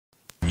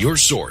your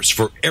source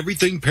for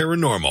everything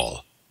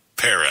paranormal.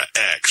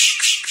 Para-X.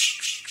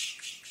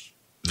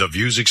 The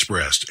views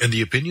expressed and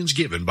the opinions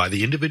given by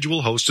the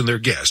individual host and their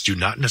guests do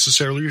not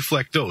necessarily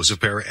reflect those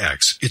of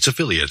Para-X, its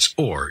affiliates,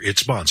 or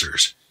its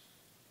sponsors.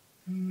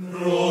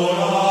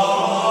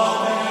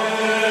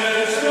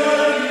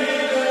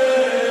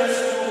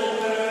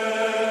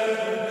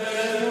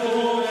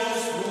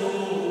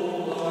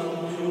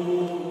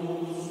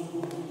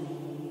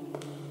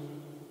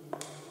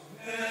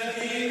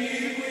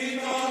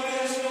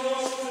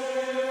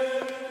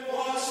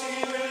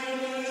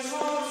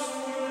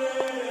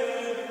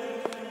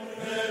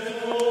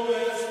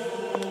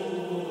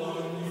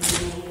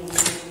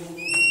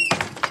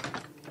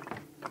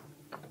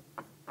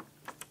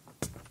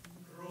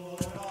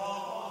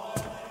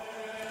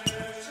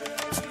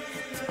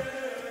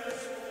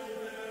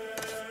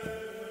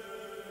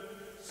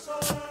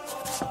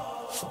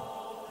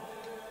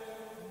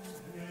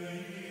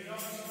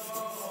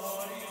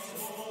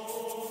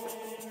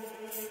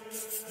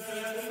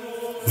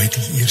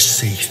 Wedi i'r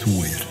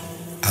seithwyr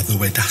a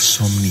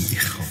ddywedasom ni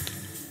uchod,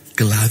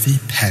 gladdu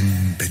pen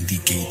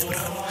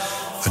bendigeidfran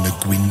yn y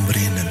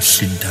gwynfryn yn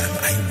Llundain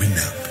a'i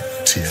wyneb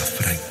tua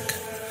Ffrainc.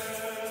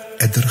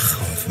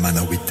 Edrychodd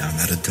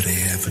Manawydan ar y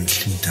dref yn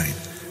Llundain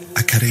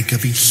ac ar ei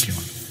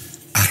gyfeillion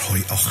a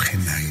rhoi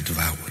ochenaid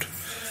fawr,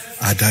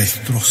 a daeth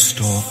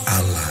drosto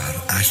alar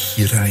a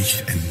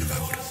hiraeth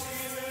enfawr.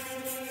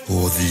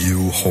 O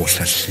ddiw holl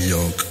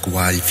alluog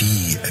gwau fi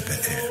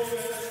ebe ef.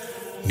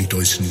 Nid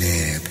oes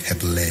neb heb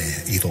le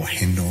iddo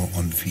heno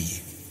ond fi.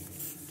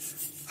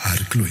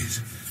 Arglwydd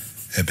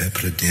ebe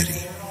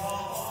Pryderi,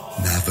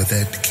 na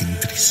fydded cyn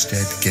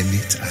dristed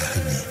genit a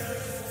hynny.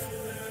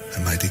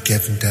 Y mae dy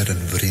gefnder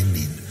yn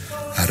frenyn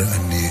ar y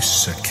ynys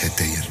y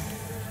cedeirn,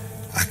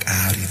 ac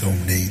ar iddo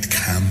wneud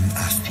cam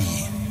a thi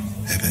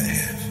ebe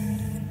ef.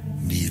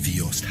 Ni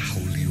fiost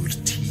hawliwr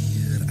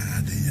tir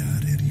a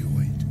ddeiar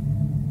erioed.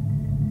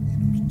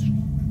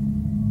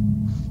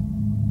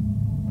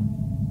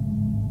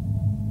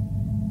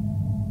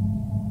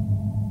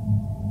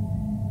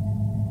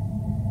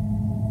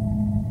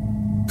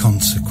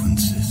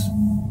 Consequences.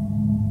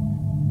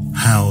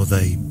 How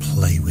they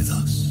play with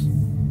us.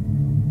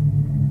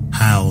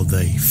 How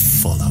they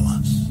follow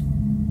us.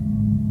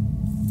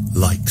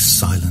 Like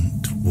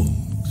silent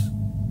wolves,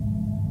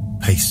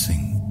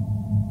 pacing,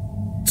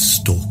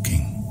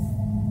 stalking.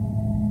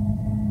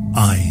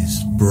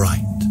 Eyes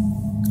bright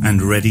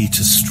and ready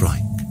to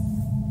strike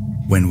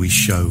when we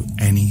show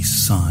any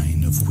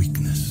sign of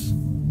weakness.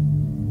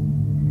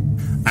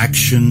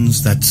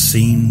 Actions that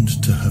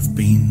seemed to have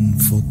been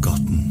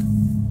forgotten,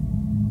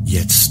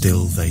 yet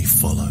still they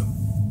follow.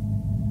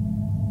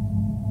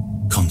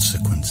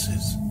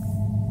 Consequences.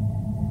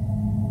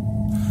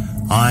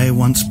 I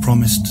once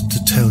promised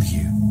to tell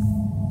you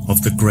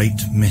of the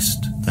great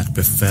mist that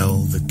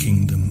befell the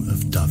kingdom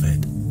of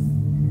Daved,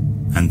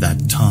 and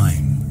that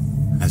time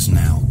has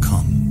now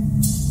come.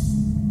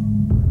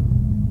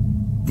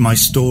 My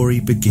story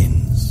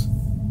begins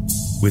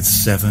with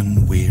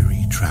 7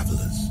 weary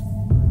travellers,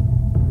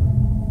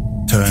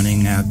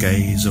 turning our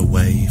gaze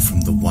away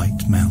from the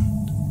white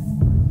mount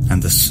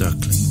and the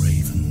circling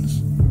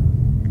ravens,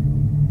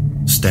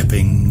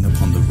 stepping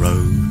upon the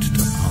road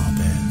to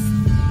Arbev.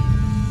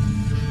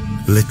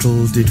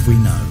 Little did we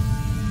know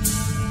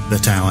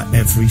that our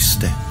every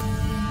step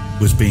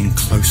was being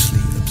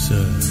closely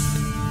observed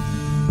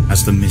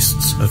as the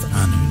mists of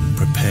Anun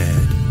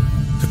prepared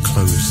to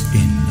close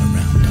in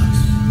around us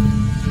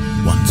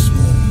once more.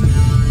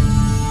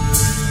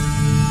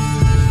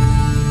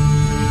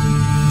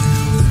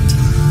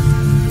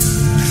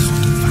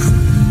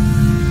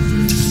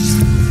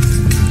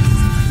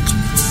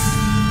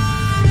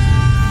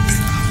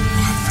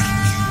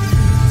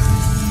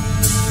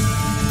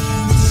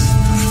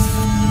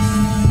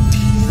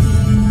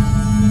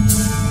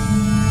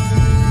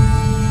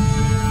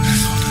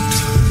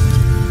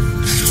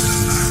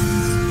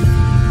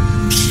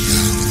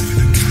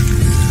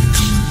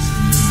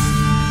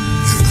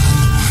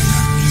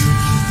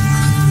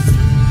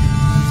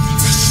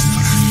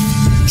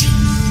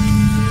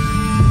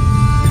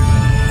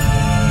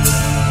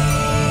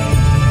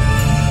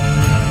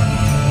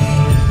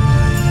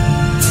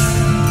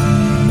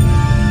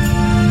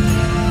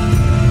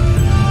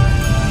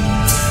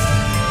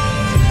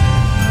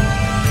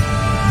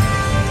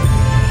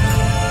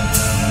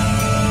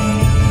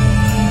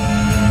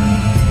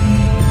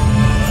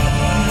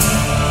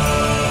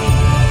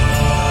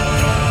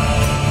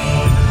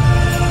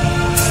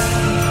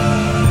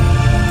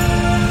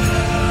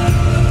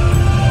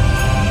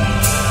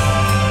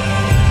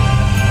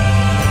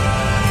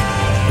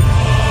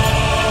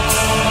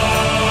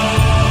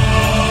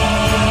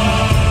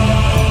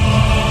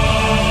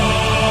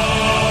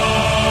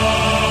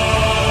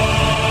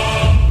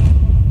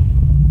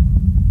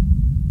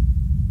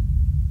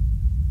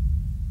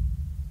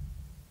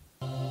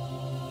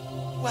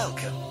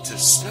 Welcome to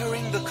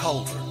Stirring the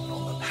Cauldron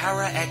on the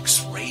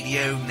Para-X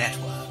Radio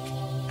Network.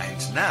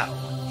 And now,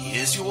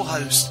 here's your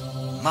host,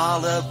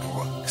 Marla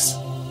Brooks.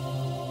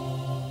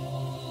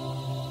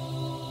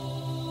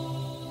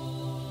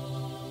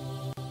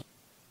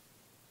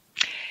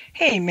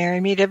 Hey, merry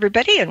meet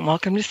everybody, and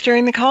welcome to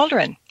Stirring the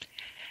Cauldron.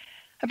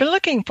 I've been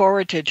looking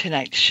forward to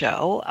tonight's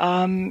show.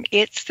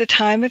 It's the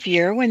time of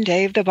year when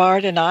Dave the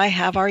Bard and I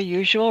have our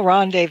usual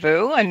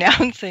rendezvous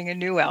announcing a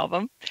new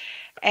album.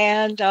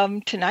 And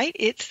tonight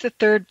it's the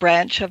third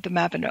branch of the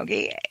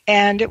Mabinogi,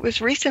 and it was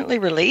recently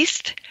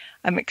released.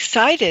 I'm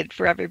excited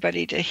for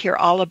everybody to hear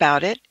all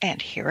about it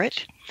and hear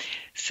it.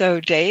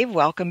 So, Dave,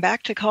 welcome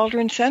back to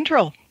Cauldron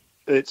Central.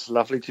 It's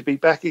lovely to be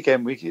back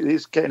again.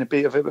 It's getting a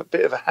bit of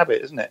a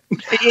habit, isn't it?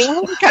 Yeah,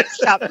 we got to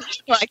stop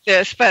like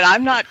this, but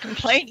I'm not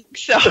complaining,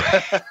 so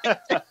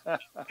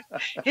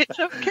it's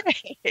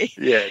okay.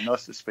 Yeah,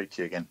 nice to speak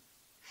to you again.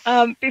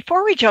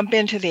 Before we jump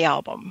into the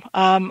album,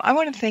 I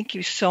want to thank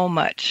you so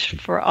much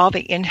for all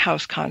the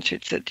in-house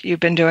concerts that you've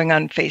been doing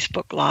on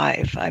Facebook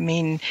Live. I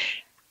mean,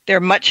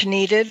 they're much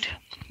needed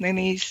in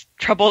these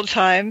troubled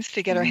times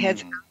to get our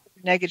heads out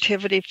of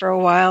negativity for a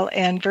while,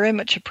 and very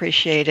much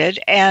appreciated.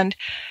 And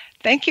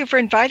thank you for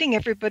inviting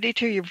everybody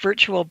to your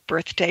virtual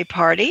birthday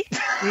party.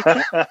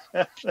 That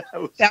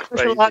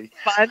was a lot of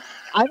fun.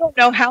 I don't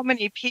know how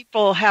many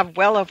people have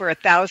well over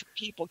 1,000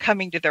 people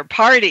coming to their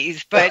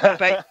parties,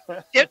 but you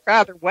did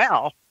rather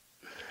well.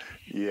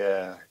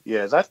 Yeah,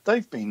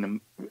 they've been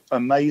an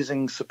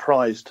amazing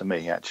surprise to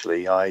me,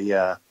 actually.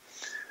 When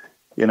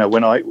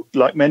I,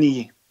 like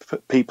many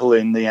people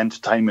in the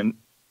entertainment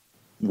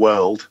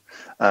world,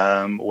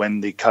 when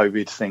the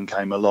COVID thing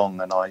came along,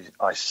 and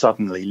I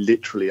suddenly,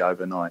 literally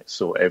overnight,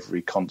 saw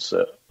every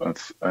concert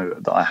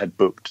that I had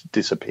booked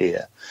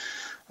disappear.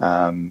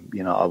 I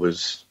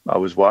was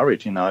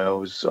worried.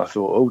 I thought,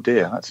 oh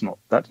dear, that's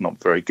not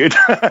very good.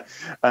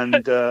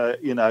 And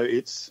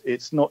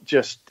it's not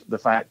just the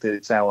fact that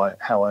it's how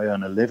I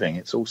earn a living.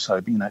 It's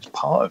also, it's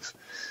part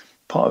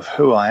of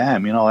who I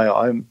am.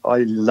 I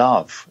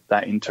love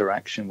that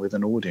interaction with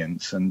an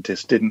audience, and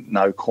just didn't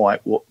know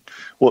quite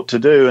what to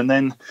do. And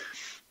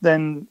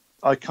then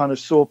I kind of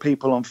saw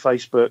people on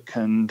Facebook,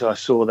 and I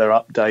saw their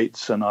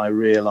updates, and I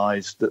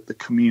realized that the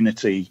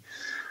community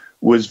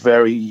was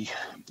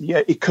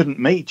it couldn't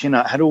meet. It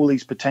had all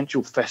these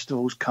potential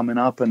festivals coming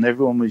up, and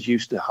everyone was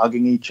used to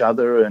hugging each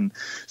other and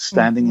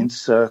standing in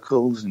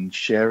circles and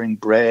sharing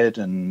bread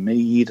and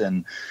mead,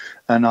 and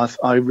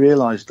I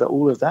realized that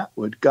all of that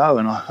would go,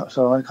 and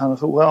so I kind of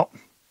thought, well,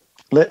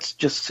 let's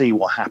just see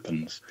what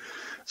happens.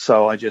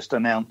 So I just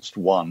announced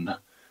one,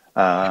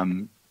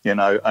 and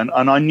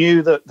I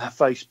knew that the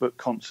Facebook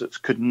concerts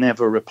could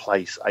never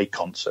replace a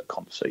concert.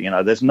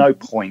 There's no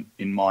point,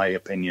 in my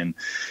opinion,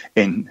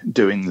 in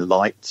doing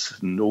lights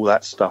and all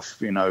that stuff,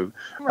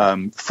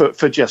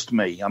 for just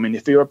me. I mean,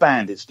 if you're a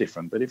band, it's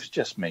different, but if it's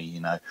just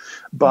me,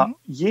 But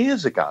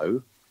years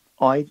ago,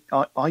 I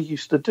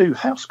used to do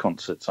house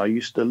concerts. I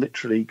used to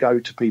literally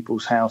go to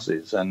people's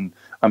houses and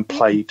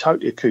play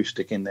totally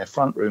acoustic in their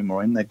front room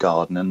or in their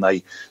garden.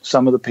 And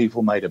some of the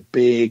people made a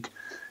big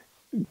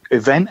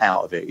event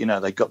out of it.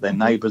 They got their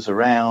neighbours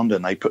around,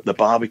 and they put the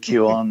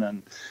barbecue on,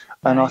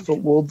 and I thought,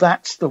 well,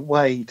 that's the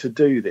way to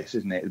do this,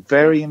 isn't it?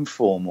 Very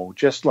informal,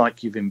 just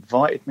like you've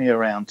invited me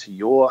around to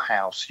your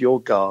house, your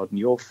garden,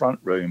 your front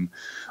room.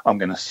 I'm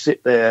going to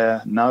sit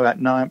there, no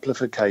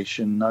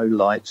amplification, no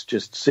lights,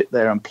 just sit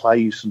there and play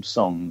you some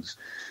songs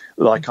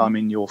like I'm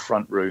in your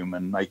front room,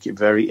 and make it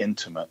very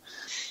intimate.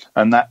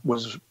 And that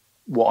was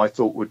what I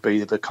thought would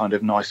be the kind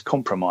of nice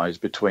compromise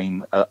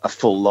between a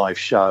full live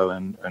show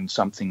and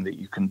something that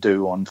you can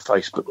do on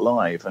Facebook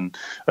Live, and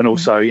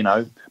also,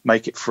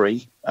 make it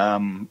free,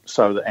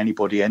 so that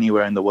anybody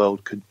anywhere in the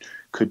world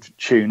could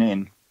tune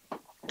in.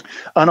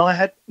 And I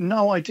had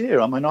no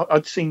idea. I mean,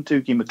 I'd seen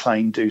Dougie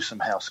MacLean do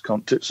some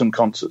some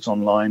concerts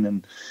online,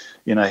 and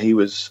he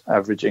was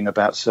averaging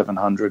about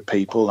 700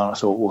 people. And I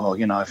thought, well,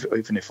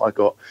 even if I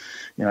got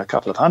a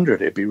couple of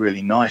hundred, it'd be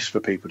really nice for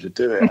people to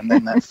do it. And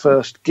then that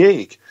first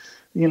gig,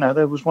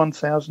 there was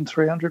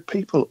 1,300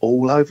 people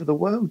all over the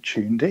world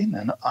tuned in,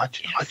 and I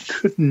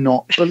could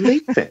not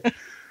believe it.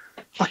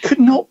 I could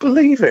not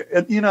believe it.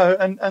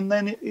 And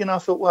then I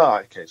thought, well,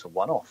 okay, it's a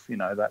one-off.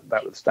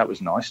 That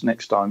was nice.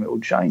 Next time it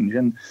will change,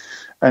 and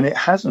it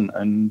hasn't.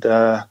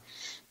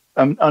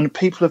 And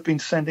people have been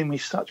sending me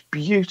such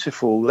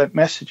beautiful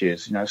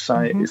messages,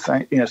 saying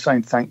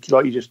thank you,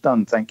 like you just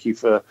done. Thank you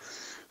for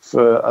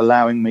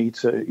allowing me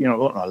to,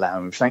 not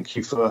allowing me. Thank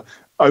you for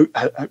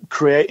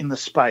creating the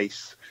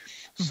space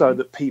so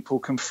that people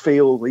can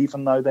feel,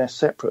 even though they're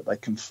separate, they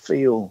can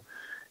feel,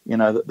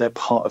 that they're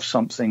part of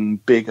something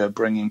bigger,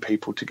 bringing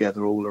people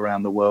together all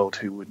around the world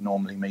who would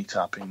normally meet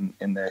up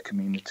in their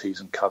communities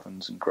and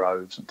covens and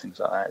groves and things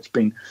like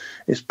that.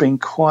 It's been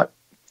quite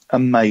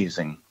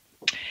amazing.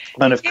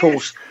 And of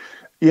course,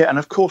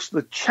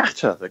 the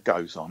chatter that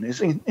goes on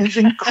is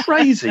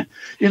crazy.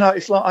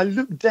 It's like I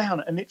look down,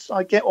 and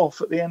I get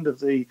off at the end of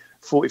the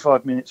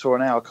 45 minutes or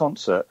an hour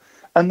concert,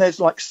 and there's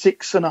like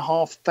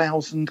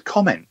 6,500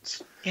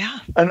 comments. Yeah.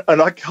 And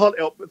I can't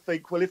help but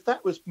think, well, if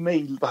that was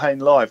me playing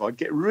live, I'd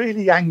get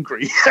really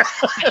angry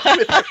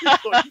with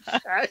everybody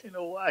chatting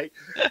away.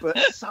 But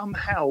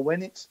somehow,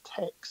 when it's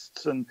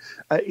texts and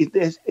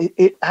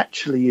it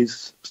actually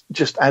is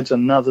just adds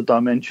another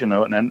dimension,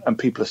 and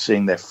people are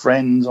seeing their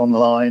friends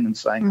online and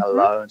saying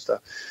hello and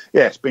stuff.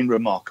 Yeah, it's been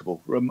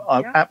remarkable,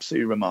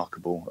 absolutely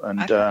remarkable.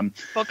 And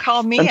well,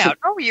 call me out.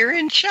 Oh, you're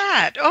in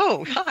chat.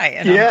 Oh, hi.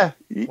 And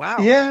wow.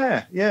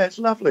 Yeah, it's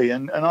lovely,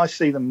 and I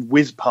see them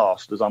whiz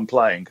past as I'm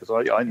playing, because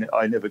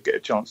I never get a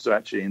chance to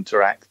actually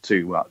interact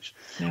too much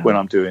when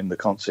I'm doing the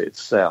concert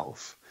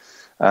itself.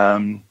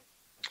 And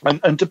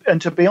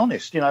to be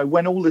honest,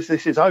 when all this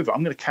is over,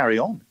 I'm going to carry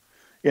on.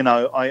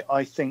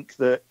 I think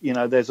that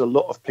there's a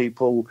lot of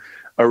people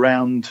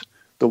around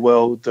the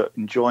world that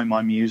enjoy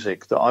my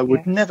music that I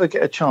would never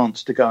get a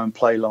chance to go and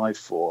play live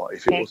for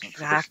if it wasn't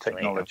for this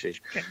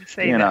technology.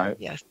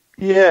 Yes.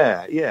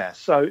 Yeah.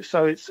 So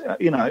it's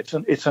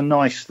it's a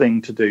nice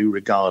thing to do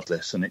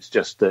regardless, and it's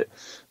just that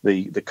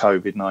the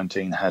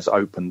COVID-19 has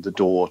opened the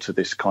door to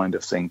this kind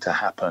of thing to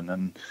happen,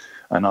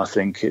 and I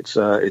think it's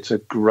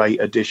a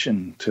great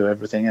addition to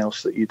everything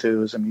else that you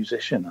do as a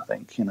musician. I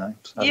think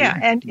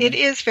and it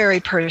is very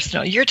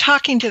personal. You're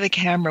talking to the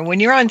camera when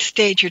you're on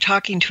stage. You're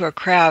talking to a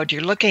crowd.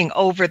 You're looking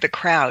over the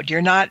crowd.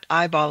 You're not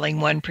eyeballing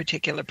one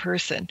particular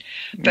person,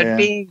 but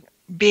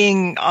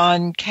being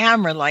on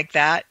camera like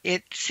that,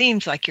 it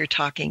seems like you're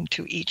talking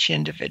to each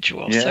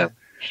individual. So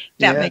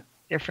that makes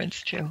a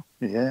difference too.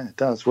 Yeah, it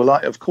does. Well,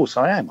 of course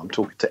I am. I'm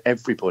talking to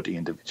everybody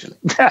individually.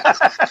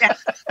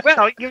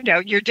 Well,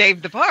 you're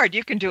Dave the Bard.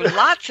 You can do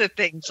lots of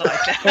things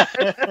like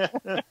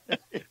that.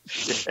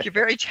 You're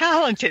very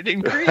talented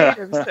and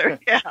creative, so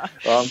yeah.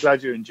 Well, I'm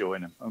glad you're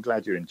enjoying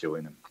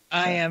them.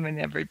 I am, and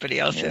everybody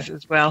else is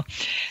as well.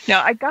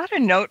 Now, I got a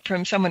note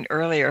from someone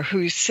earlier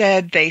who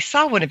said they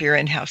saw one of your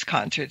in-house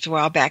concerts a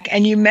while back,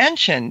 and you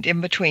mentioned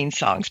in between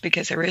songs,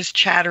 because there is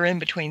chatter in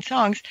between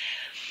songs,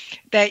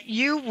 that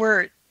you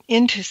were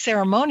into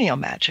ceremonial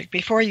magic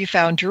before you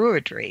found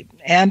Druidry.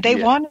 And they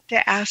wanted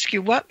to ask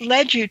you what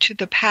led you to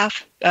the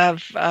path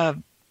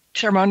of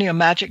ceremonial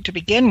magic to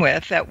begin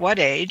with, at what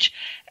age,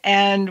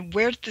 and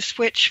where did the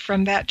switch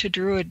from that to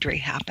Druidry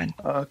happen?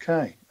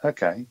 Okay.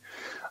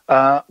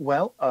 I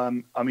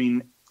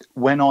mean,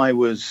 when I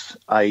was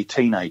a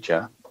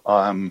teenager,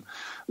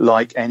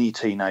 like any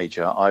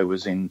teenager, I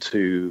was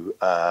into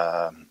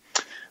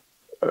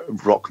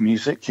rock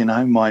music.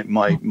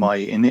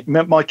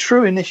 My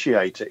true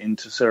initiator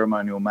into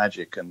ceremonial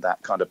magic and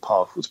that kind of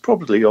path was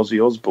probably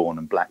Ozzy Osbourne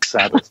and Black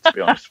Sabbath, to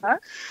be honest with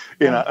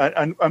you.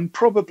 And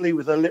probably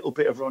with a little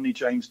bit of Ronnie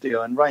James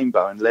Dio and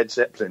Rainbow and Led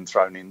Zeppelin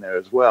thrown in there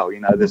as well.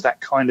 There's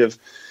that kind of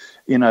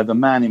the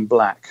Man in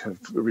Black of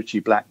Richie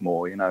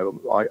Blackmore,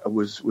 I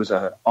was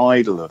an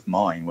idol of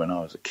mine when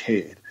I was a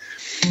kid.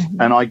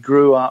 And I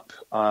grew up,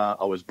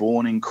 I was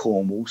born in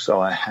Cornwall,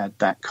 so I had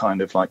that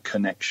kind of like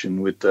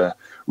connection with the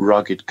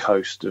rugged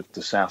coast of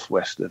the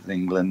southwest of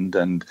England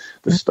and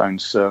the stone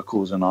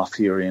circles and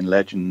Arthurian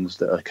legends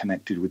that are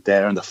connected with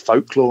there, and the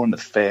folklore and the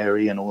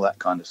fairy and all that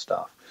kind of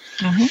stuff.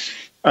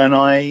 And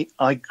I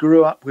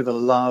grew up with a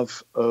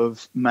love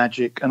of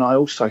magic, and I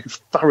also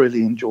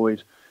thoroughly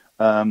enjoyed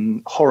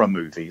horror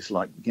movies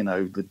like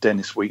the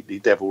Dennis Wheatley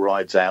Devil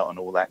Rides Out and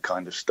all that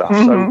kind of stuff.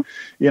 So I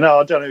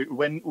don't know,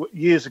 when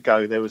years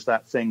ago there was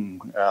that thing,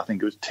 I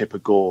think it was Tipper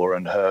Gore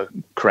and her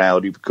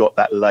crowd who got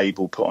that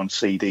label put on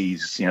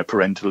CDs,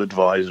 parental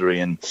advisory,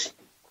 and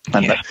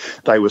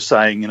they were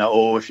saying,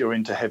 if you're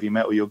into heavy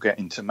metal you'll get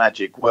into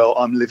magic. Well,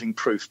 I'm living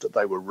proof that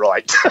they were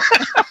right.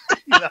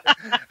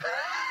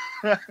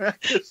 I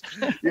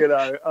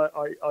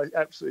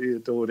absolutely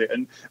adored it,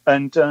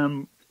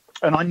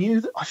 and I knew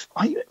that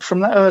I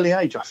from that early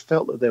age, I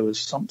felt that there was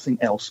something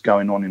else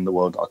going on in the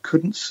world that I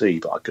couldn't see,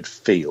 but I could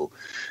feel.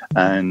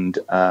 And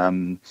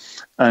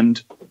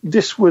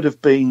this would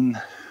have been,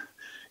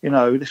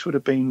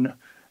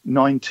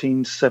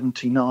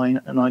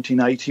 1979 and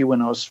 1980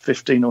 when I was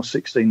 15 or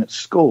 16 at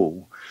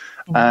school.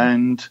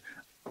 And,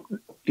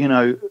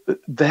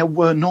 there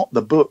were not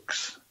the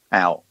books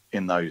out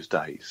in those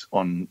days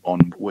on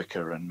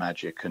Wicca and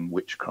magic and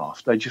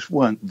witchcraft. They just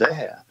weren't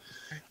there.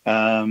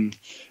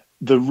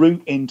 The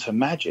route into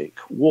magic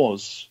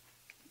was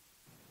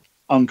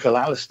Uncle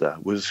Alistair,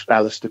 was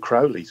Alistair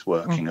Crowley's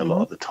working a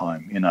lot of the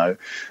time,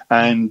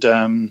 and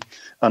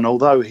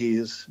although he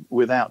is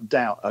without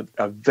doubt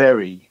a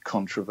very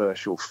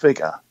controversial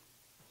figure,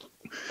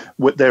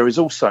 there is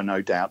also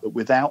no doubt that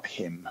without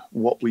him,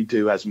 what we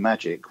do as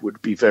magic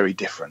would be very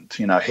different.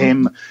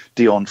 Him,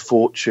 Dion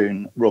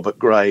Fortune, Robert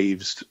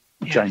Graves,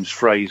 James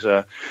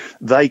Fraser,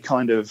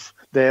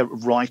 their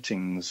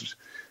writings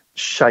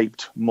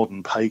shaped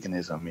modern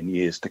paganism in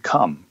years to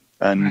come.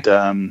 And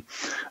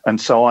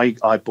so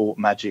I bought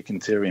Magic in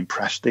Theory and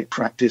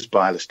Practice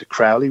by Alistair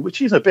Crowley,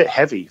 which is a bit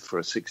heavy for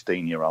a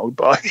 16-year-old,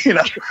 but you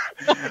were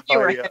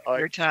ahead of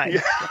your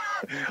time.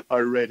 I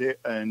read it,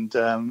 and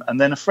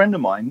then a friend of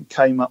mine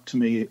came up to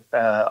me.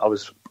 I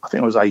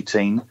think I was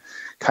 18.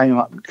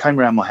 Came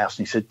around my house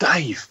and he said,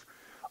 "Dave,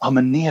 I'm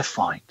a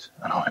neophyte."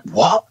 And I went,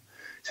 "What?"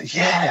 He said,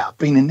 yeah, I've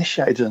been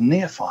initiated as a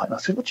neophyte. And I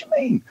said, what do you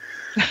mean?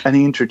 And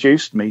he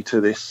introduced me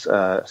to this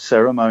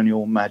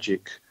ceremonial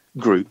magic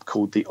group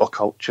called the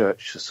Occult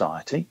Church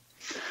Society,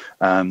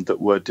 that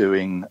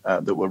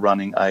were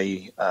running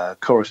a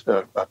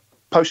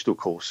postal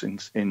course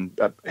in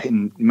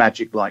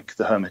magic, like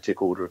the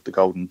Hermetic Order of the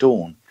Golden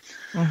Dawn.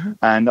 Mm-hmm.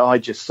 And I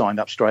just signed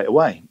up straight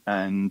away,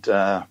 and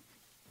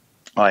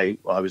I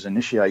was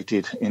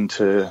initiated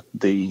into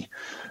the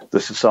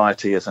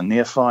society as a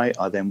neophyte.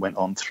 I then went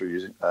on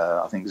through,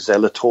 I think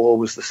Zelator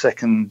was the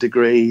second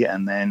degree,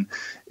 and then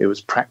it was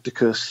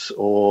Practicus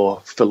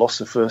or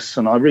Philosophus,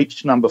 and I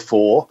reached number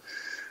 4.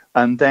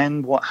 And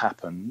then what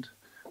happened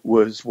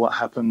was what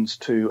happens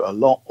to a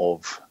lot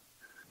of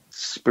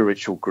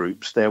spiritual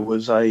groups. There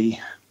was a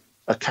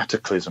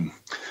cataclysm,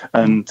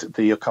 and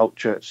the Occult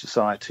Church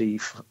Society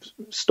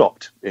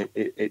stopped.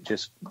 It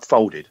just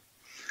folded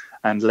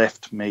and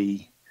left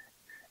me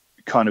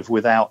kind of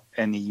without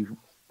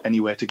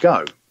anywhere to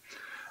go.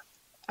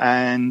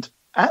 And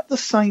at the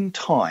same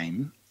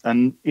time,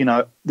 and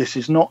this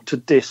is not to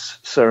diss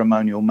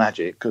ceremonial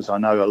magic, because I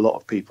know a lot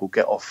of people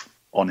get off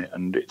on it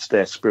and it's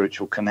their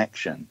spiritual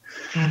connection.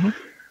 Mm-hmm.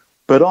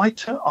 But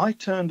I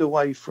turned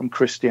away from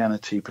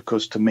Christianity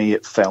because to me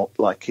it felt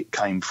like it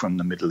came from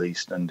the Middle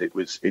East, and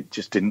it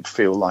just didn't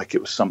feel like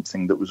it was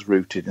something that was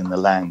rooted in the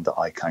land that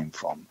I came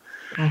from.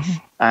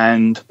 Mm-hmm.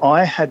 And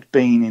I had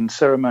been in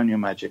ceremonial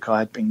magic. I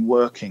had been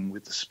working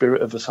with the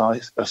spirit of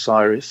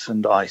Osiris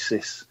and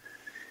Isis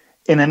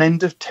in an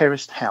end of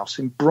terraced house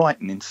in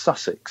Brighton in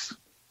Sussex.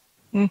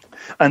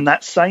 And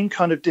that same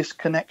kind of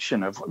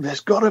disconnection of there's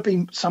got to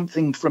be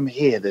something from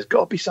here. There's got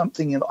to be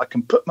something I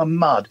can put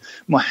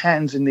my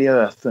hands in the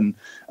earth and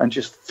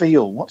just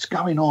feel what's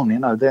going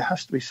on. There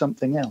has to be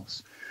something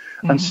else.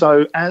 Mm-hmm. And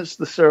so as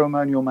the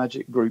ceremonial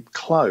magic group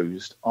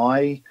closed,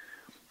 I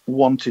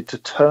wanted to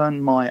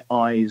turn my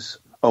eyes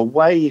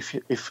away,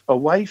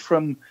 away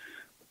from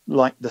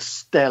like the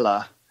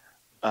stellar,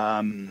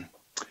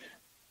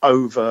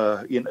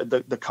 over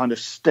the kind of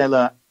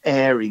stellar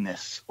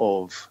airiness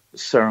of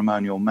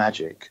ceremonial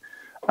magic,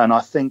 and I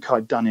think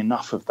I'd done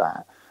enough of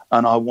that,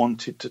 and I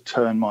wanted to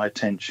turn my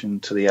attention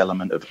to the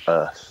element of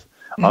earth.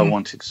 Mm-hmm. I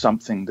wanted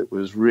something that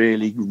was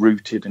really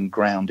rooted and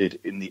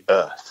grounded in the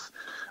earth.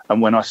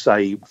 And when I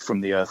say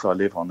from the earth I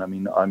live on, I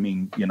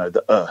mean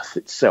the earth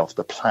itself,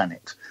 the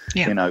planet.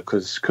 Yeah.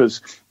 Because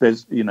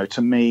there's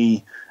to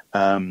me,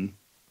 a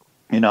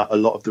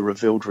lot of the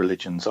revealed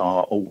religions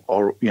are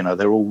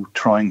they're all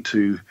trying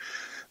to.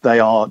 They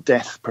are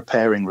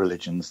death-preparing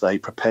religions. They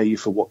prepare you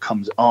for what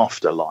comes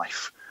after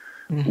life,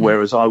 mm-hmm.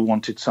 whereas I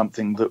wanted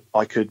something that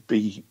I could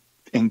be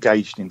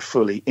engaged in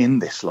fully in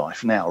this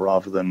life now,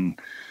 rather than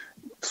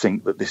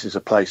think that this is a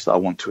place that I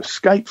want to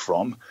escape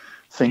from.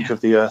 Think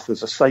of the earth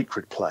as a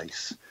sacred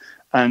place.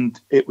 And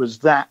it was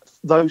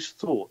those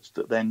thoughts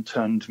that then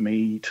turned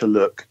me to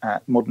look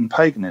at modern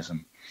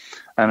paganism.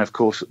 And, of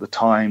course, at the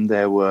time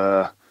there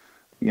were...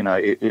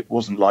 it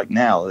wasn't like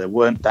now. There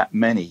weren't that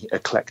many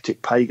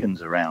eclectic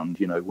pagans around.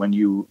 When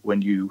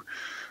you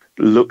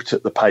looked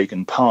at the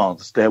pagan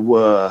paths, there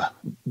were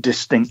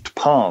distinct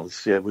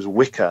paths. There was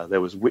Wicca,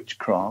 there was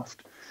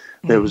witchcraft,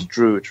 there was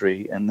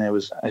Druidry, and there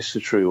was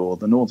Esotery, or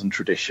the Northern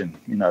tradition,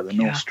 the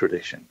Norse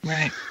tradition.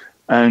 Right.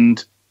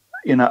 And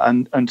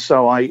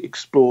so I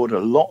explored a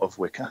lot of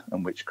Wicca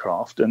and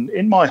witchcraft. And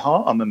in my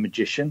heart, I'm a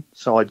magician,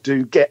 so I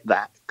do get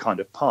that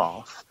kind of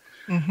path.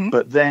 Mm-hmm.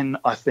 But then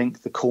I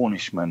think the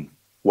Cornishman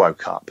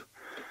woke up,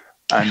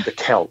 and the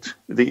Celt,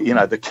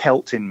 the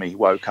Celt in me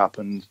woke up,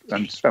 and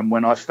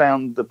when I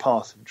found the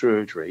path of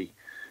Druidry,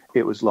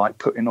 it was like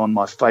putting on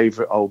my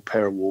favourite old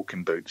pair of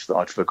walking boots that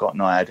I'd forgotten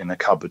I had in a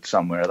cupboard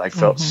somewhere. They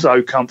felt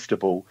so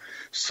comfortable,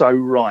 so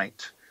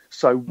right,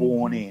 so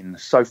worn in,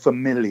 so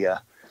familiar,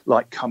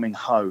 like coming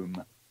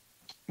home.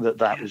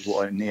 That was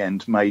what in the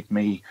end made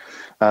me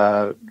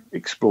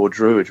explore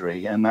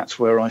Druidry, and that's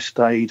where I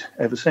stayed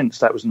ever since.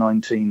 That was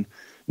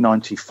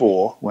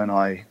 1994 when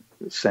I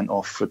sent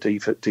off for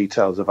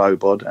details of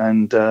Obod,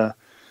 and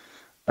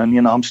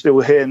I'm still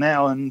here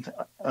now, and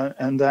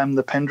I'm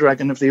the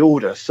Pendragon of the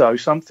Order. So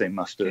something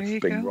must have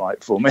been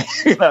right for me,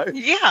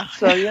 Yeah.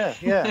 So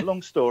yeah.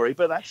 Long story,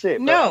 but that's it.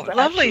 No, but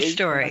lovely actually,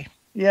 story.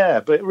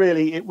 But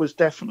really, it was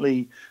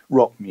definitely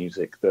rock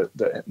music that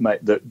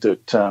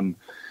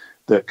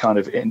kind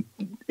of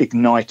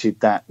ignited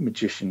that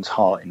magician's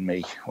heart in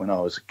me when I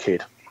was a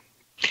kid.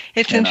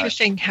 It's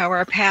interesting how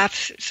our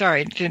paths,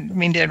 sorry, didn't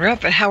mean to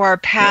interrupt, but how our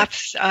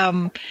paths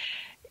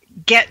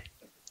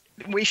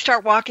we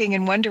start walking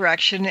in one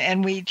direction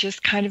and we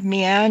just kind of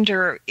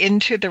meander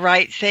into the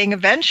right thing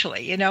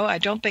eventually. I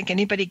don't think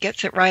anybody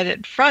gets it right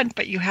at front,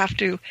 but you have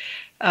to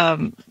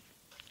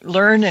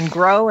learn and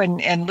grow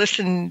and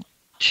listen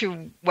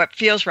to what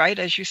feels right,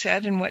 as you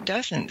said, and what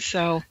doesn't.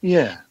 So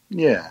Yeah.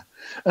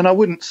 And I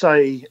wouldn't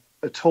say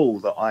at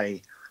all that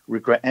I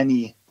regret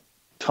any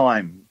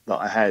time that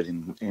I had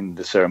in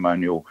the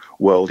ceremonial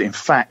world. In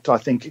fact, I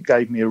think it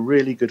gave me a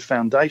really good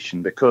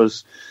foundation,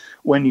 because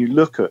when you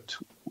look at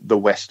the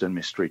Western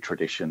mystery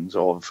traditions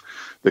of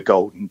the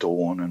Golden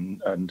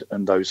Dawn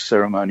and those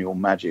ceremonial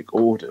magic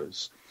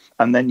orders,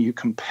 and then you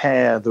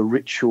compare the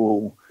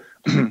ritual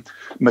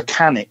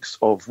mechanics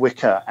of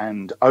Wicca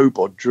and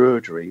Obod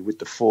Druidry with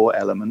the 4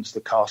 elements,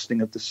 the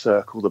casting of the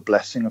circle, the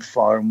blessing of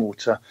fire and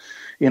water.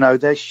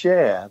 They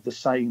share the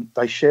same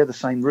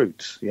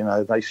roots.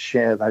 They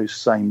share those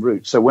same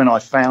roots. So when I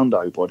found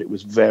Obod, it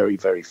was very,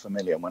 very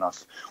familiar. When I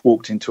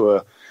walked into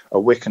a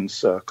Wiccan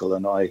circle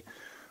and I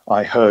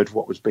heard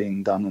what was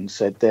being done and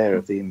said there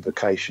of the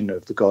invocation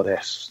of the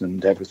goddess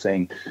and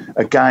everything,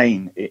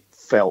 again, it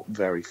felt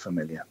very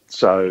familiar.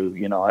 So,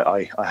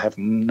 I have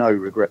no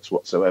regrets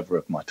whatsoever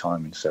of my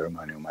time in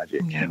ceremonial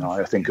magic. Yeah.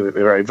 I think of it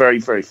very, very,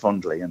 very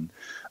fondly and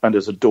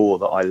as a door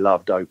that I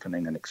loved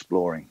opening and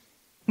exploring.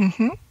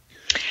 Mm-hmm.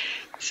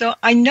 So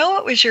I know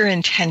it was your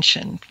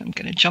intention. I'm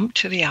going to jump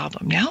to the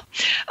album now.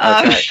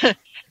 Okay.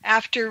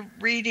 After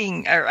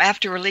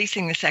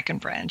releasing the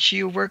second branch,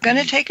 you were going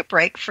to take a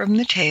break from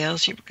the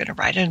tales. You were going to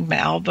write an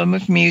album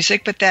of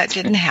music, but that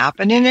didn't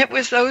happen. And it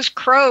was those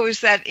crows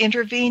that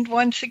intervened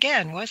once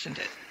again, wasn't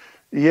it?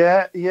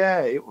 Yeah,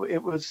 it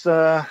was.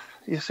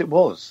 Yes, it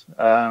was.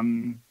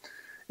 I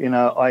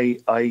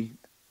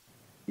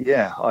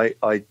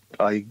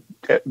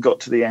got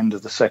to the end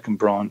of the second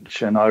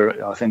branch, and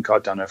I think, I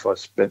don't know if I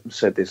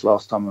said this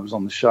last time I was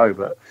on the show,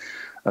 but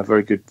a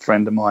very good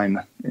friend of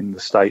mine in the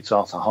States,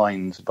 Arthur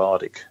Hines, a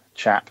bardic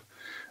chap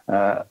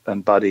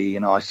and buddy,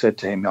 I said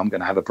to him, I'm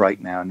going to have a break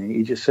now. And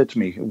he just said to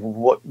me,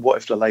 what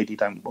if the lady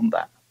don't want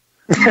that?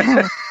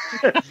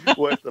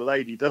 What if the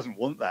lady doesn't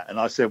want that? And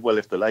I said, well,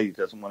 if the lady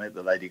doesn't want it,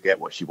 the lady get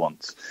what she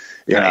wants,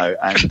 Right.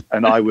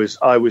 and I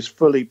was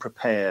fully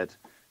prepared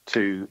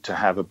to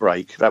have a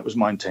break. That was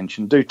my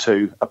intention, do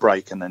 2, a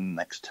break, and then the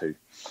next 2.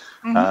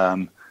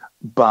 Mm-hmm.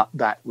 But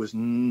that was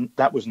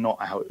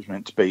not how it was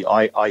meant to be.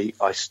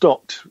 I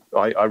stopped.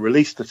 I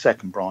released the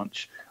second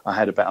branch. I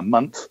had about a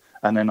month,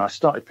 and then I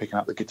started picking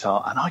up the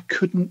guitar, and I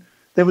couldn't.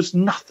 There was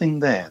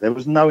nothing there. There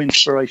was no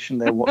inspiration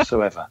there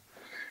whatsoever.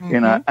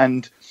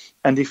 Mm-hmm.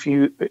 And if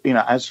you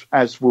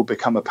as will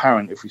become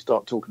apparent if we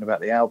start talking about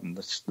the album,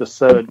 the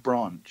third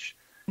branch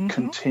Mm-hmm.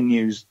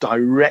 continues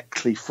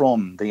directly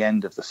from the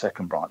end of the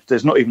second branch.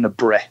 There's not even a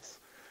breath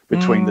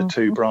between the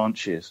 2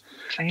 branches,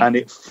 Okay. and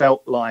it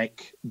felt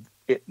like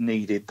it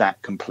needed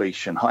that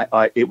completion.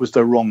 It was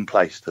the wrong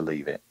place to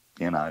leave it,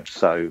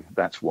 so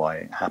that's why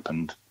it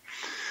happened.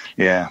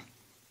 Yeah.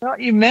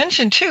 Well, you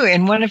mentioned, too,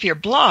 in one of your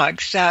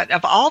blogs that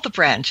of all the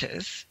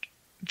branches,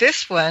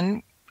 this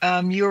one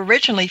you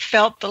originally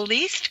felt the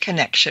least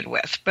connection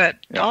with, but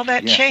all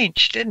that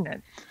changed, didn't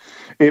it?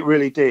 It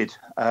really did.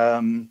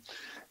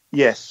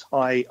 Yes,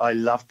 I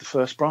loved the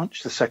first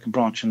branch, the second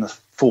branch, and the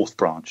fourth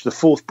branch. The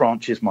fourth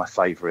branch is my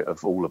favourite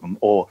of all of them,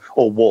 or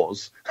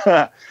was.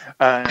 So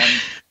I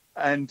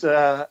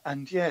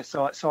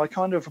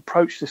kind of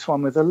approached this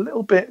one with a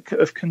little bit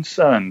of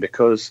concern,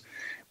 because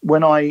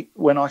when I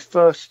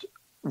first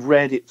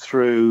read it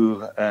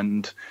through,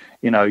 and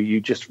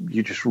you just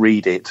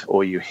read it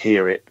or you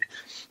hear it,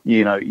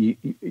 it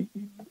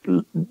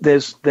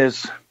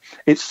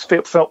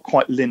felt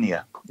quite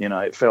linear.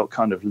 It felt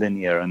kind of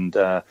linear, and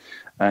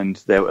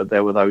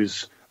there were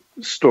those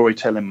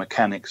storytelling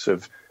mechanics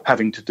of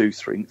having to do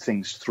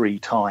things 3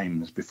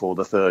 times before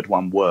the third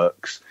one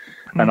works.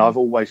 Mm-hmm. And I've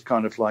always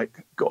kind of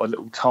like got a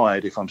little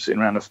tired if I'm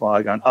sitting around a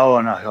fire going, oh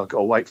no, I've got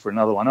to wait for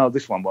another one. Oh,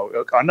 this one won't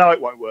work. I know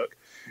it won't work.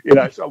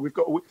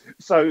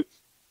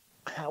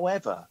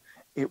 However,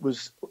 it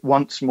was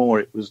once more,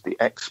 it was the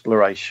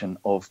exploration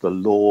of the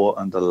lore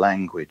and the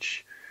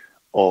language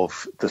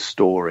of the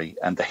story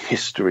and the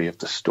history of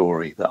the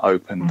story that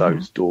opened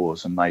those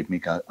doors and made me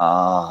go,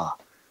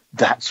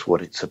 that's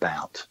what it's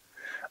about.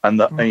 And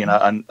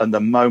and the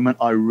moment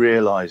I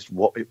realized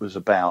what it was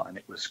about, and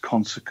it was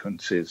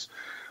consequences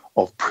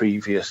of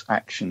previous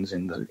actions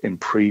in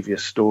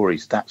previous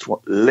stories, that's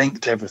what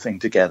linked everything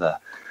together.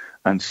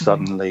 And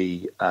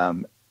suddenly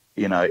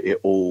it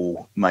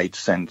all made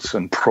sense.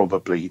 And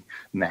probably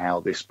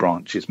now this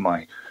branch is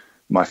my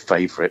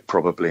favorite,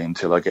 probably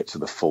until I get to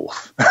the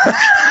fourth.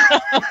 I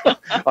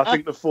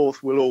think the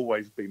fourth will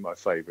always be my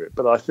favorite,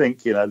 but I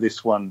think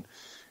this one,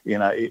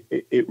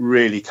 it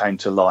really came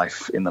to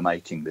life in the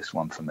making, this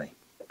one, for me.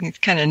 It's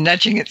kind of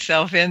nudging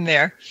itself in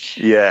there.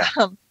 Yeah,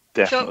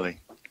 definitely. So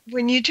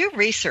when you do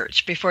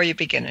research before you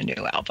begin a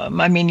new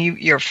album, I mean,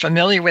 you're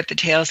familiar with the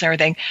tales and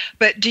everything,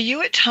 but do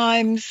you at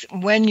times,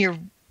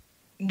 when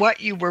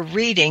what you were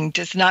reading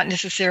does not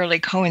necessarily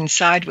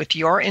coincide with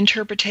your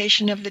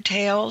interpretation of the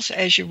tales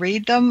as you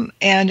read them?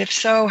 And if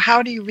so,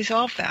 how do you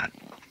resolve that?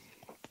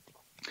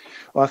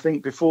 Well, I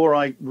think before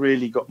I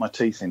really got my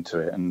teeth into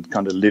it and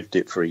kind of lived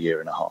it for a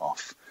year and a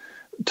half,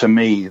 to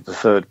me, the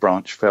third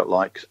branch felt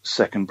like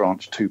second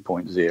branch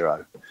 2.0.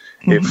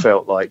 Mm-hmm. It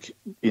felt like,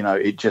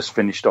 it just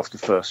finished off the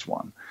first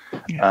one.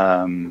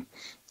 Yeah.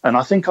 And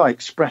I think I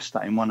expressed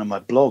that in one of my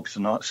blogs,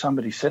 and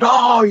somebody said,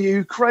 "Oh,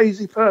 you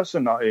crazy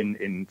person!"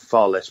 in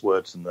far less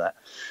words than that,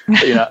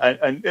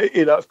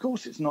 and of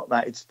course it's not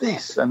that, it's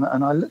this. And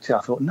I looked at it,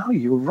 I thought, no,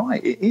 you were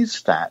right, it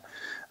is that.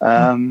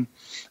 And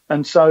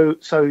so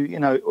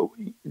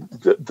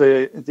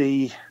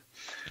the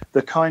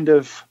kind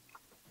of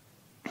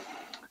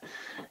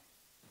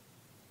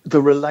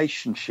the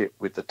relationship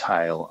with the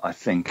tale, I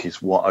think,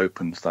 is what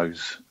opens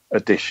those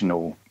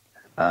additional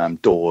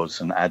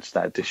doors and adds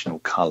that additional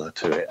colour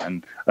to it.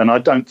 And I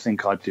don't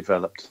think I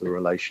developed the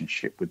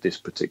relationship with this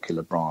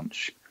particular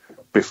branch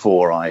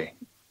before I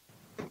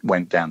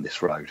went down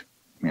this road,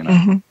 you know.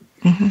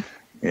 Mm-hmm. Mm-hmm.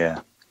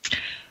 Yeah.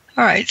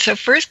 All right. So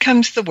first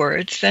comes the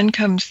words, then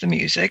comes the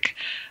music.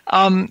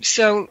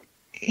 So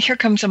here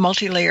comes a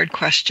multi-layered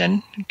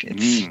question.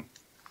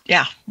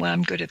 Yeah, well,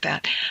 I'm good at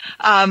that.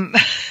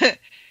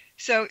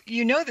 So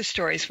you know the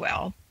stories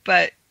well,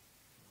 but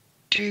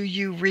do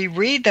you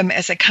reread them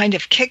as a kind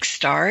of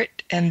kickstart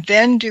and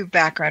then do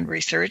background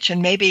research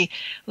and maybe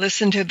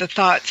listen to the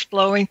thoughts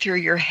flowing through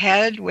your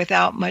head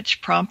without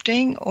much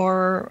prompting,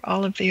 or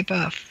all of the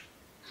above?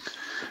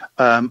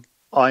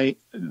 I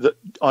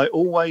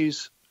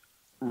always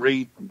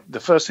read. The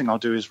first thing I'll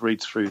do is read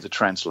through the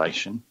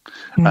translation,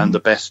 and the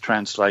best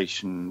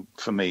translation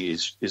for me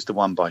is the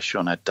one by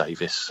Sioned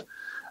Davies,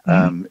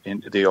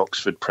 in the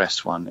Oxford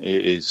Press one.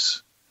 It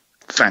is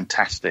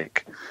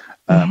fantastic.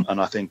 And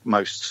I think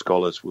most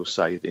scholars will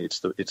say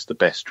that it's the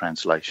best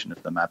translation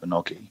of the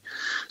Mabinogi.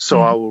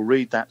 So I will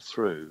read that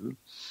through,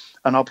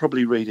 and I'll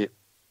probably read it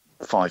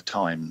 5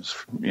 times,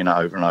 you know,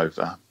 over and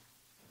over.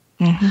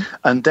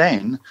 And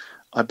then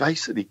I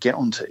basically get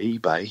onto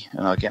eBay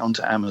and I get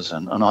onto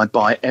Amazon and I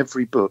buy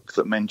every book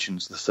that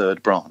mentions the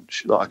third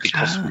branch that I could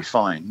possibly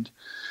find.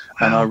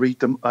 And I read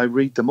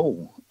them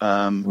all.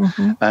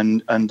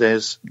 And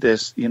there's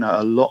you know,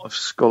 a lot of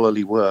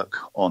scholarly work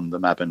on the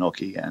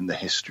Mabinogi and the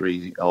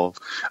history of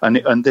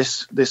and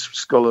this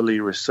scholarly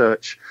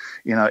research,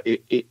 you know,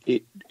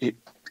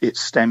 it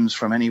stems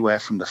from anywhere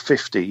from the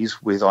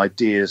 50s with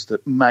ideas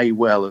that may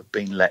well have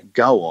been let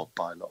go of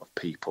by a lot of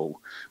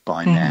people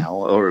by now,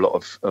 or a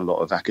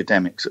lot of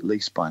academics at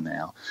least by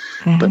now.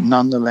 But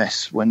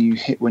nonetheless, when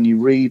you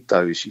read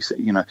those, you say,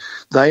 you know,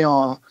 they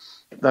are.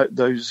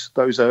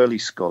 Those early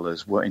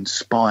scholars were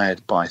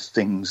inspired by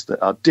things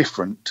that are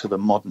different to the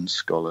modern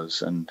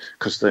scholars, and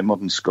because the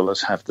modern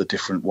scholars have the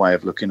different way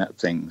of looking at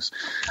things.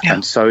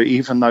 And so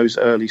even those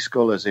early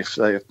scholars, if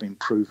they have been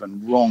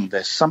proven wrong,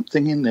 there's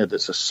something in there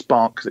that's a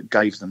spark that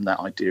gave them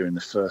that idea in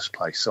the first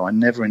place. So I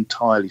never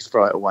entirely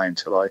throw it away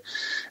until it,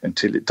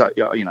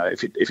 you know,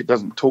 if it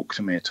doesn't talk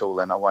to me at all,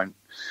 then I won't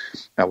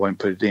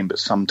put it in. But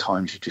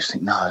sometimes you just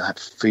think, no, that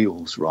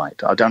feels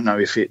right. I don't know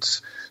if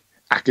it's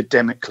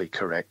academically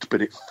correct,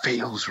 but it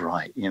feels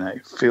right. You know,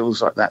 it feels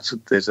like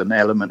there's an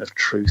element of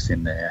truth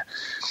in there.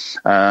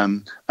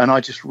 And I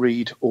just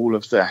read all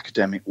of the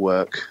academic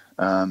work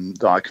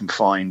that I can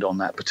find on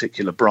that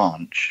particular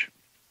branch,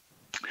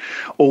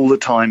 all the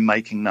time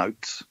making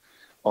notes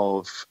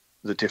of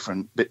the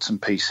different bits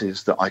and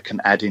pieces that I can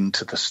add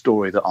into the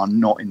story that are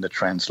not in the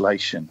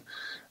translation,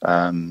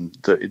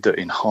 that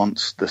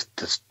enhance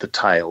the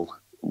tale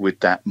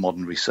with that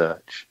modern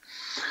research.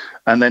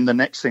 And then the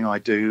next thing I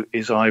do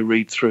is I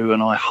read through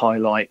and I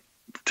highlight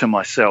to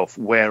myself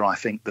where I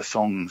think the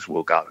songs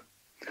will go.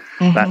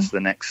 That's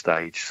the next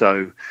stage.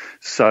 So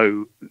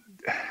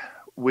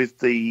with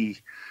the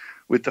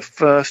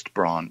first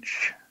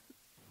branch,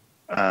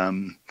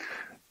 the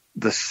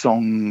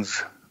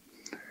songs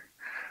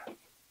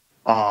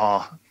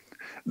are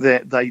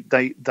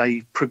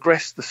they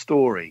progress the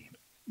story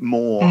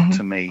more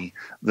to me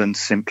than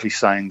simply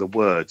saying the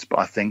words. But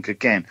I think,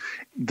 again,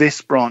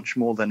 this branch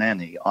more than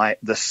any,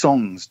 the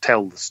songs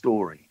tell the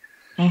story.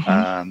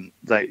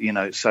 They, you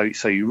know,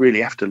 so you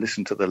really have to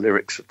listen to the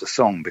lyrics of the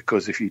song,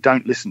 because if you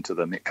don't listen to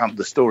them,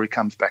 the story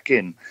comes back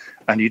in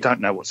and you don't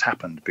know what's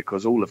happened,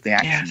 because all of the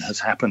action has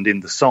happened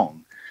in the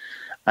song.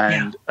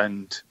 And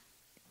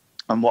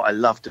what I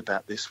loved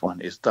about this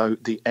one is, though,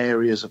 the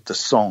areas of the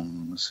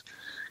songs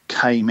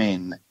came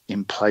in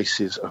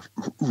places of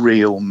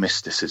real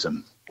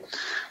mysticism,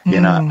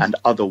 you know, and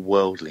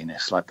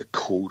otherworldliness, like the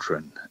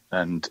cauldron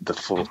and the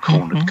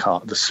four-cornered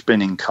the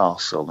spinning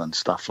castle and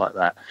stuff like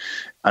that.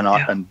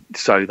 And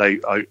so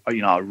I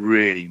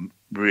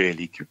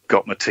really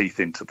got my teeth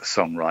into the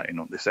songwriting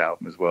on this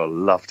album as well.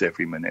 Loved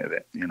every minute of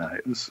it. You know,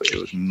 it was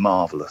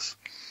marvelous.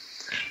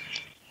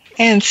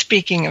 And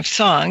speaking of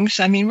songs,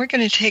 I mean, we're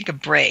going to take a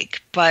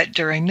break, but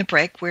during the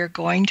break, we're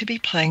going to be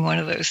playing one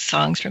of those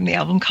songs from the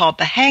album called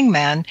The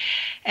Hangman.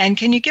 And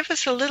can you give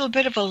us a little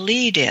bit of a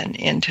lead-in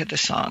into the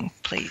song,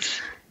 please?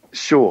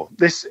 Sure.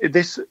 This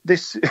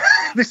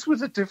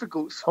was a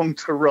difficult song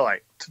to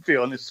write, to be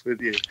honest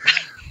with you,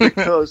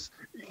 because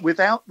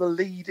without the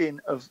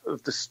lead-in of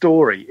the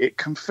story, it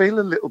can feel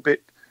a little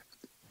bit,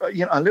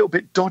 you know, a little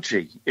bit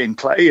dodgy in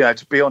play, you know,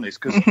 to be honest,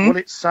 because what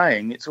it's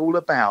saying, it's all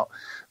about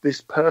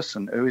this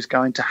person who is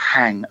going to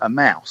hang a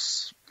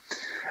mouse.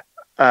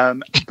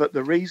 But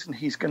the reason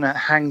he's going to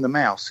hang the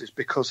mouse is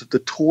because of the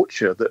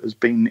torture that has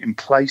been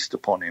placed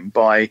upon him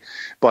by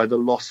the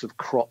loss of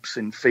crops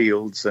in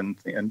fields and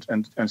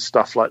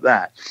stuff like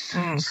that.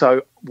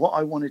 So what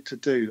I wanted to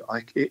do,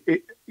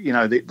 you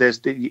know,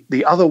 there's the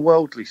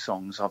otherworldly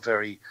songs are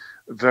very,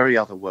 very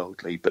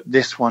otherworldly, but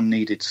this one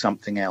needed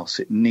something else.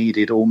 It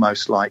needed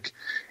almost like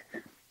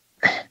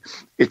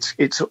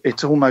it's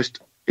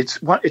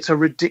a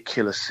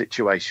ridiculous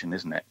situation,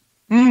 isn't it?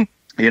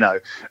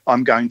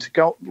 I'm going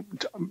to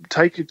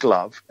take a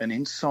glove, and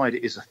inside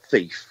it is a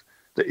thief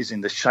that is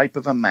in the shape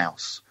of a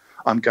mouse.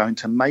 I'm going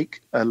to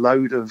make a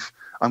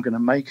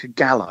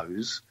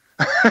gallows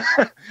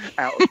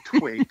out of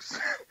twigs,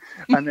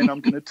 and then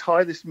I'm going to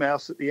tie this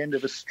mouse at the end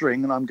of a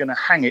string, and I'm going to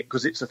hang it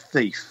because it's a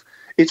thief.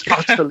 It's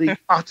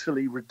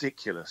utterly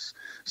ridiculous.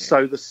 Yeah.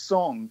 So the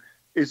song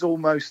is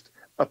almost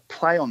a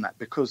play on that,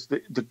 because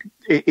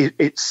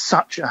it's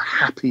such a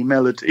happy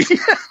melody.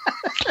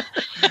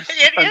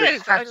 It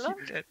is. I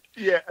loved it.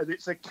 Yeah, and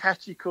it's a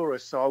catchy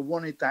chorus. So I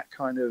wanted that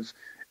kind of,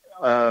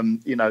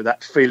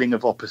 that feeling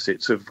of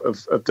opposites of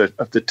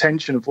the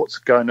tension of what's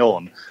going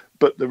on,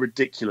 but the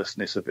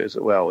ridiculousness of it as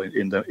well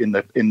in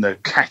the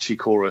catchy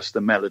chorus,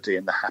 the melody,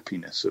 and the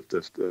happiness of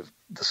the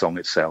song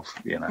itself.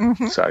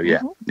 Mm-hmm, so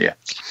yeah.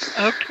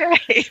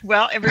 Okay,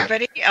 well,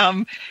 everybody,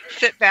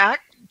 sit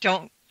back.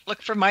 Don't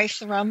look for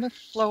mice around the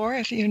floor,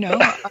 as you know,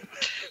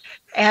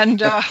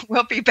 and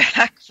we'll be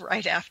back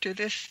right after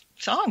this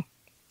song.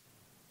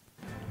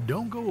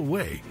 Don't go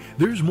away.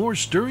 There's more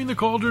Stirring the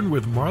Cauldron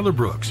with Marla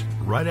Brooks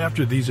right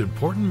after these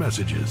important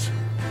messages.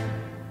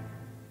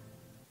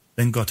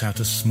 Then got out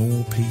a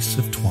small piece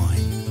of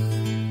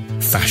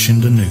twine,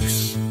 fashioned a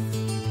noose,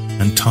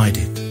 and tied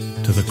it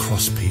to the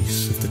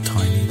crosspiece of the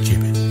tiny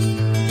gibbet.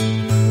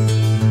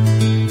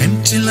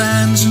 Empty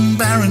lands and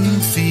barren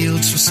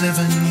fields for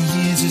 7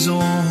 years is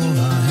all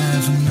I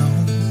have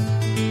known.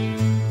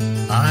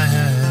 I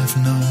have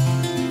known.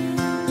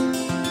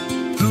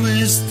 Who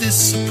is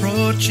this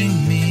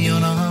approaching me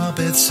on our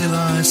bed sill?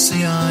 I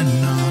see I'm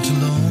not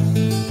alone,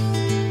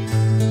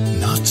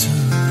 not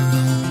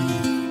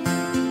alone.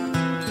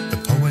 The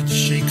poet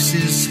shakes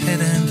his head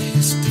and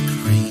his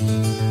decree.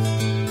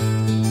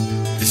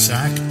 This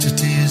act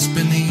it is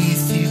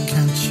beneath you,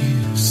 can't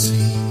you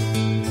see?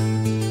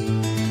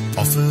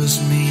 Offers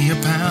me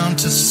 £1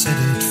 to set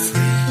it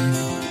free,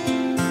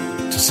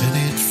 to set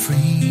it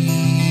free.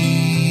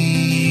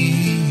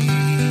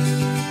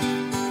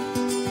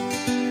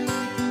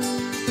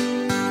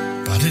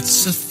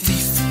 It's a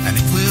thief, and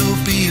it will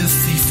be a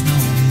thief no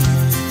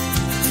more.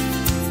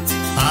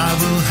 I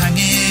will hang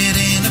it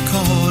in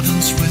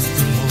accordance with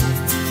the law.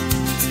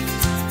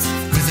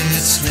 With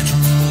its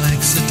little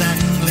legs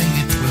a-dangling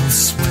it will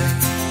sway.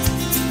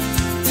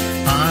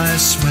 I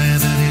swear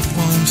that it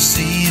won't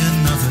see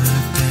another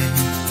day.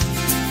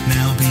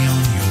 Now be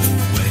on your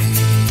way.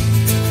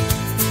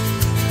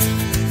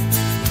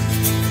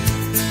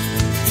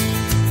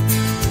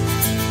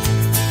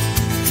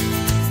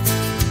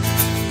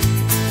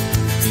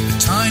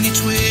 Tiny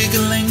twig, a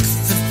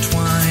length of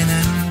twine,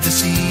 and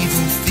this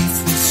evil thief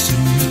will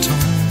soon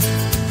atone,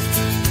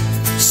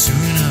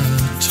 soon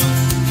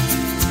atone.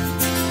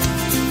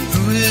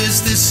 Who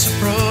is this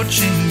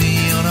approaching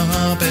me on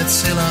our bed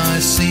sill? I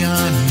see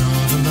I'm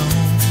not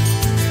alone,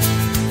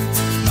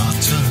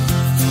 not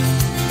alone.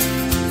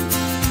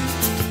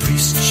 The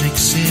priest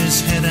shakes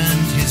his head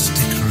and his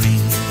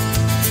decree.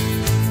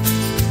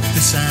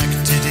 This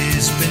act it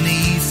is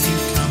beneath you,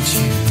 can't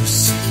you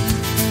see?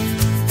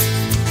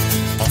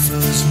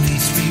 Offers me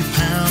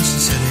 £3 to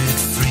set it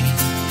free,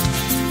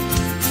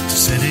 to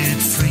set it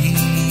free.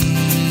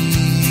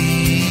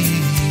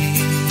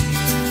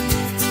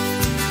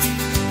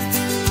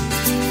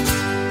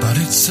 But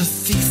it's a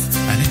thief,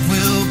 and it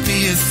will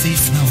be a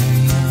thief no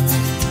more.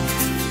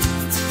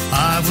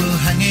 I will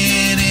hang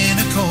it in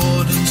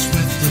accordance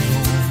with the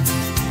law.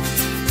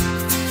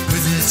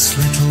 With its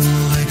little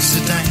legs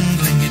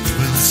a-dangling it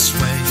will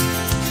sway.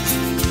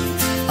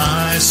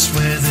 I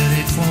swear that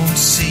it won't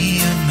see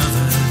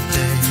another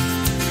day.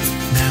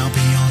 Now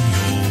be on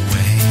your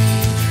way.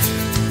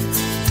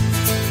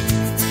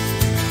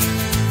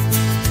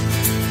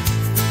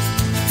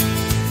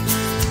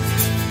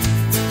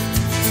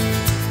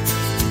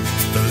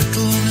 The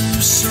little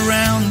noose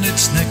around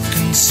its neck,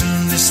 and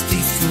soon this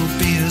thief will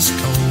be as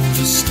cold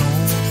as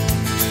stone,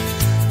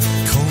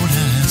 cold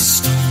as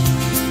stone.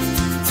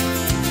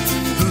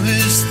 Who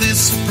is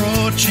this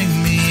approaching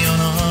me on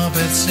our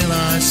bed sill?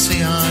 I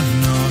see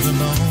I'm not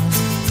alone,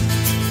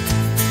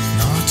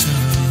 not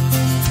alone.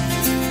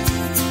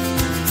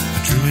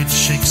 The druid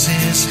shakes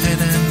his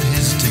head and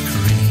his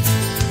decree.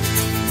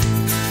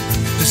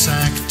 This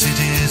act it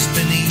is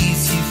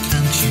beneath you,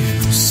 can't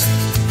you see?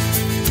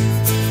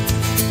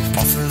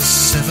 Offers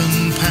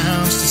 £7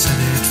 to set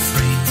it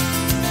free.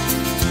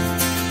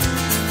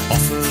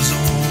 Offers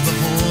all the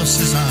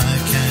horses I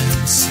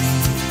can see,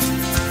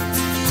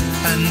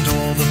 and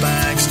all the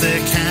bags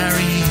they're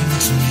carrying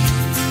to me,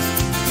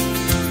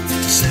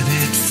 to set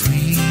it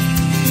free.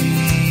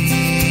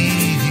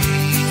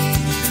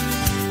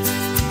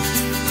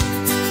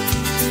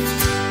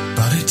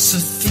 But it's a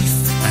thief,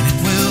 and it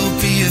will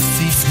be a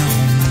thief no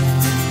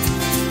more.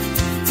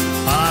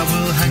 I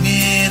will hang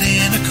it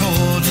in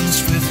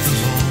accordance with the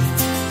law.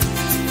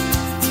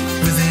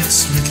 With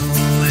its little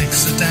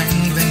legs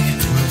a-dangling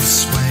it will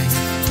sway.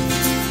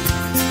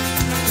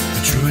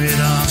 The druid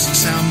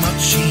asks how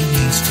much he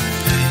needs to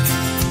pay.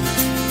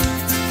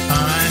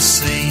 I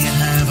say you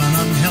have an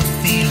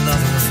unhealthy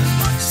love of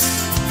mice.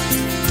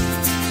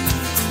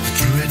 The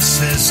druid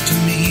says to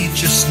me,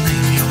 just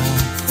name your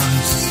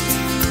price.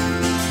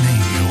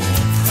 Name your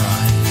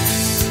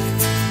price.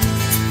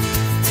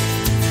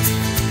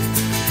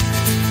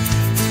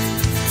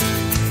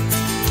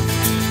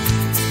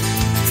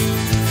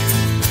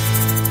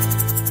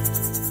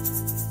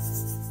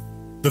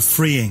 The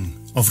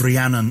freeing of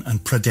Rhiannon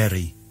and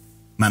Pryderi,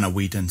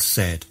 Mabinogion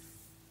said,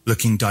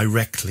 looking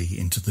directly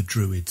into the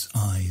druid's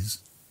eyes.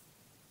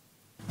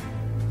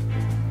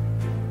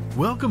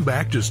 Welcome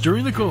back to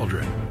Stirring the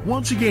Cauldron.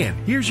 Once again,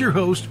 here's your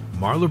host,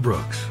 Marla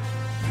Brooks.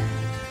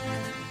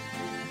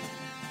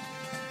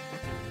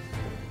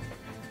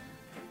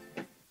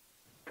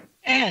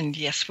 And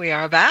yes, we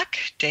are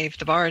back. Dave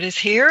the Bard is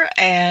here,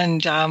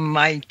 and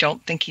I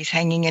don't think he's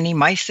hanging any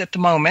mice at the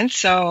moment,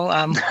 so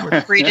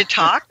we're free to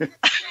talk.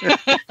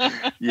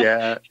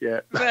 Yeah.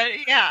 But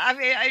yeah, I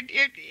mean,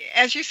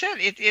 as you said,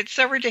 it's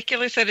so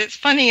ridiculous that it's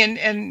funny,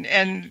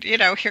 and you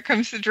know, here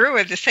comes the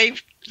druid to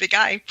save the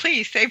guy.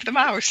 Please save the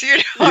mouse. You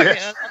know,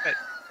 Yes.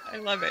 I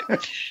love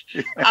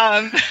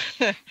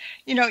it.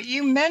 You know,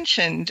 you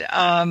mentioned.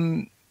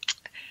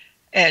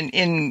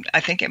 And I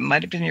think it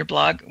might have been your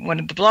blog, one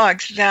of the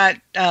blogs,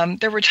 that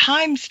there were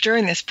times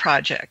during this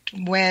project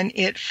when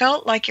it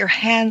felt like your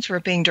hands were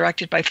being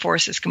directed by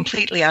forces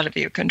completely out of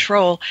your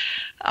control.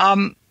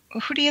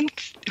 Who do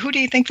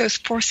you think those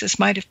forces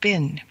might have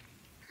been?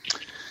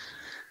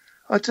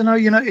 I don't know.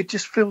 You know, it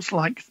just feels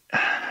like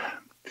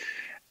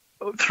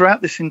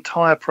throughout this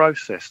entire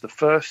process, the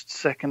first,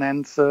 second,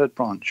 and third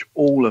branch,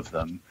 all of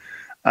them,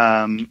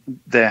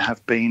 there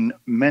have been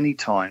many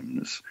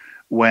times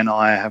when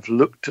I have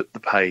looked at the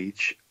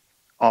page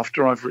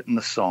after I've written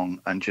the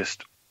song and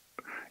just,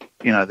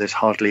 you know, there's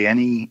hardly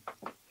any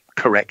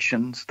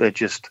corrections. They're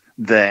just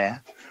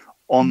there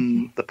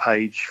on the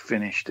page,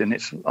 finished. And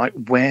it's like,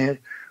 where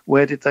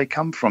did they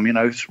come from? You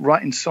know,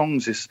 writing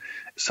songs is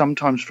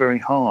sometimes very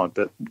hard,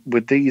 but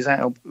with these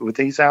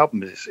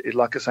albums,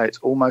 like I say, it's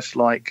almost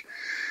like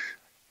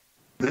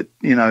that,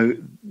 you know,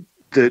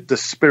 the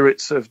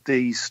spirits of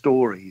these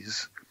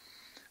stories,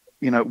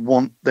 you know,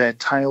 want their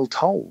tale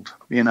told,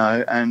 you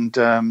know, and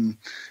I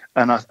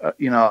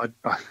you know,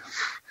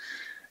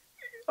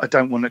 I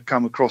don't want to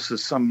come across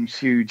as some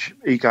huge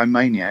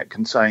egomaniac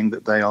and saying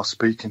that they are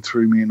speaking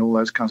through me and all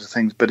those kinds of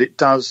things, but it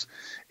does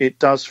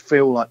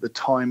feel like the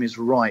time is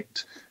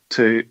right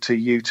to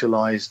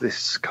utilize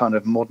this kind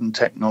of modern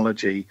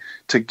technology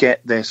to get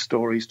their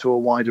stories to a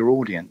wider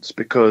audience,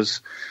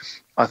 because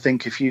I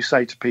think if you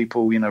say to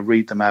people, you know,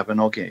 read the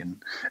Mabinogion,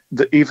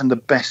 that even the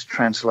best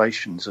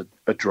translations are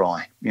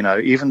dry. You know,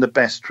 even the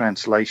best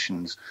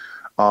translations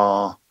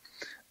are,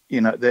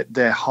 you know,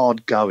 they're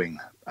hard going.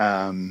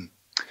 And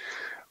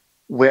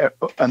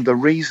the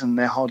reason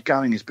they're hard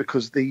going is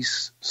because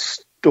these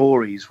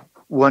stories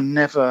were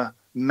never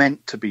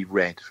meant to be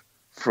read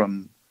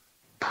from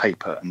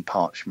paper and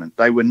parchment.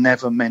 They were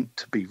never meant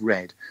to be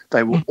read.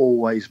 They were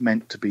always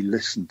meant to be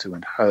listened to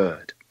and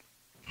heard.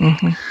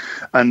 Mm-hmm.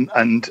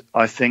 And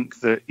I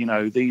think that, you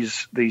know,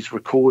 these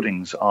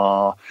recordings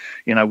are,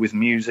 you know, with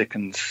music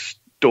and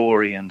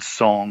story and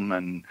song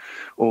and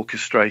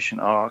orchestration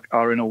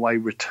are in a way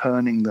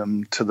returning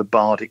them to the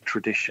bardic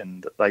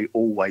tradition that they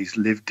always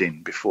lived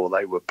in before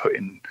they were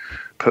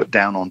put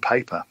down on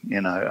paper, you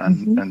know,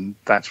 and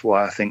that's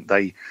why I think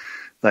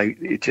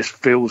it just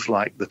feels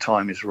like the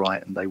time is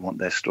right and they want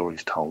their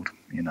stories told,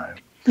 you know.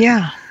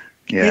 Yeah.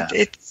 Yeah.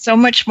 It's so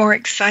much more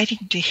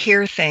exciting to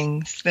hear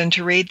things than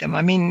to read them.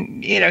 I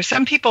mean, you know,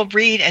 some people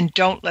read and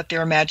don't let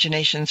their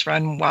imaginations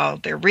run while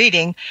they're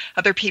reading.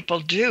 Other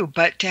people do.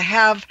 But to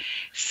have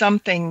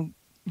something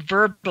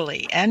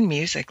verbally and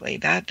musically,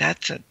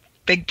 that's a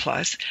big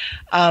plus,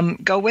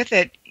 go with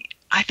it,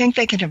 I think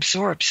they can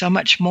absorb so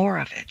much more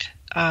of it.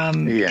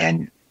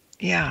 And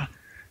yeah.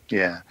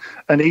 Yeah.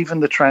 And even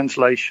the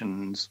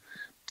translations,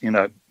 you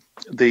know,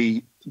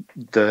 the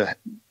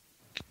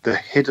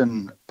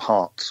hidden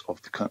parts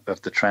of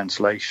the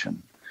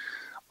translation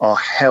are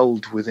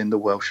held within the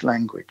Welsh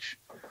language,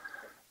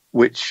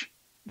 which,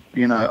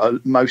 you know,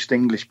 most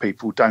English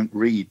people don't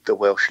read the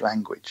Welsh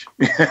language.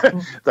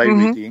 They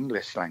read the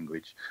English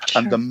language.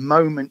 Sure. And the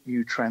moment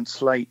you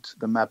translate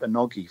the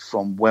Mabinogi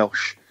from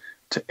Welsh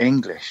to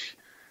English,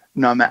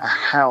 no matter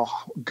how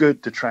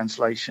good the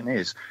translation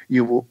is,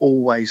 you will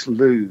always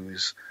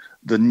lose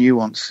the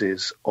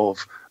nuances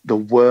of the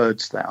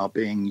words that are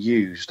being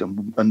used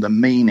and the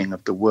meaning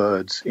of the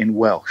words in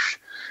Welsh,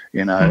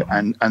 you know,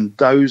 and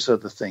those are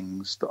the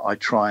things that I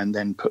try and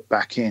then put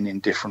back in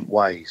different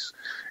ways.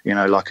 You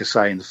know, like I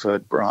say, in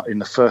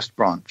the first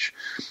branch,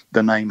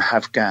 the name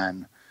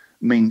Havgan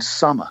means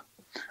summer,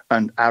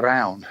 and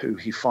Arawn, who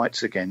he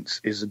fights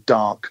against, is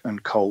dark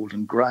and cold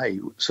and grey.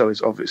 So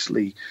it's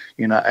obviously,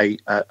 you know,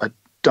 a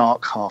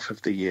dark half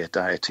of the year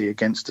deity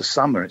against the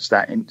summer. It's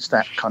that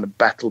kind of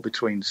battle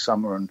between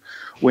summer and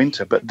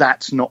winter, but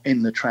that's not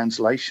in the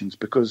translations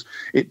because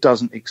it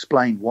doesn't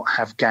explain what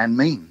Havgan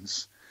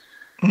means.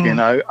 You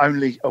know,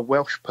 only a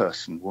Welsh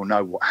person will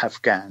know what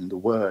Havgan, the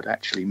word,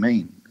 actually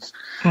means.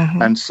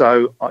 And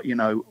so, you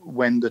know,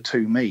 when the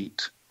two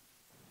meet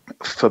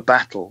for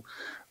battle,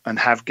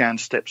 Havgan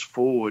steps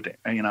forward,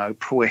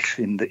 Pwyll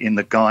in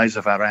the guise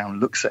of Arawn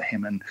looks at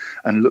him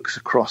and looks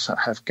across at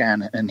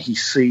Havgan, and he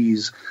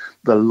sees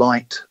the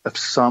light of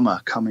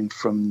summer coming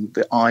from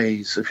the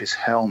eyes of his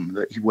helm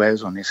that he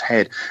wears on his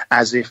head,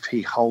 as if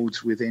he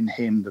holds within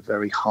him the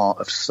very heart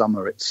of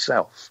summer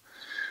itself.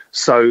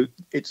 So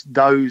it's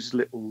those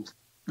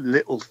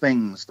little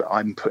things that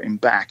I'm putting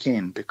back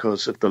in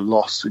because of the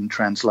loss in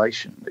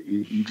translation that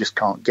you just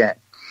can't get.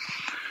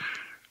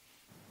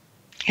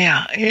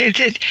 Yeah,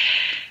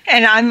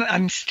 and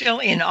I'm still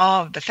in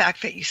awe of the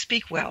fact that you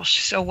speak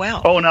Welsh so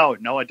well. Oh no,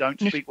 I don't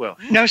speak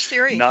Welsh. No,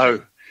 seriously.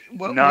 No,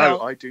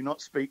 Well, I do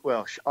not speak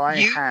Welsh. I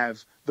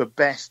have the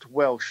best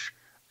Welsh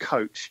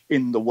coach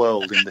in the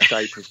world in the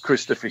shape of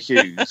Christopher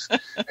Hughes,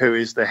 who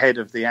is the head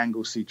of the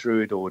Anglesey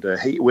Druid Order.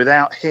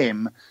 Without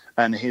him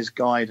and his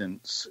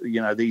guidance,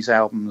 these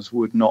albums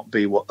would not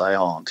be what they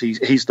aren't.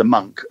 He's the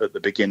monk at the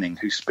beginning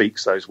who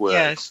speaks those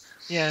words.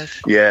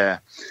 Yes. Yeah,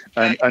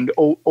 and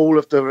all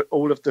of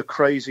the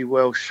crazy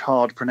Welsh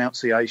hard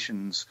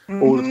pronunciations,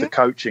 all of the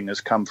coaching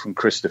has come from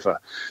Christopher.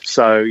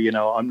 So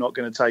I'm not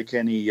going to take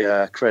any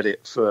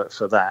credit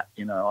for that.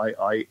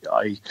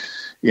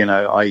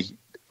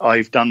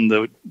 I've done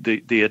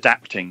the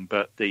adapting,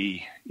 but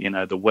the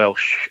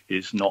Welsh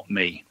is not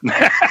me.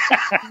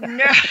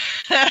 No.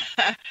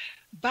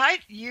 But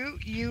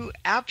you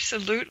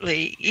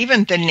absolutely,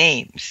 even the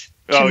names.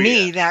 To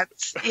me,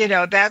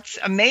 that's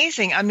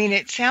amazing. I mean,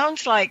 it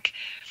sounds like,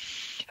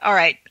 all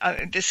right,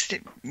 this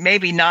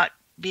maybe not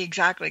be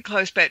exactly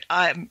close, but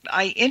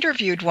I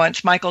interviewed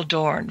once Michael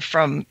Dorn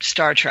from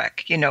Star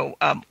Trek,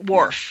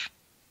 Worf.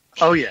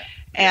 Oh, yeah.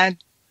 And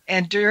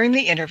during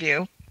the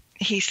interview,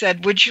 he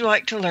said, "Would you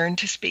like to learn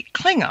to speak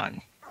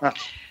Klingon?" Huh.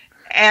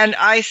 And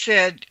I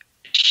said,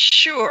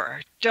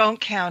 "Sure, don't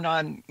count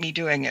on me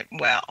doing it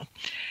well."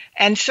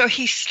 And so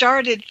he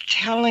started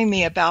telling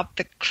me about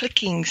the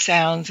clicking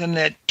sounds and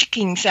the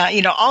ticking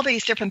sound, all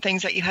these different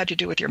things that you had to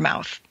do with your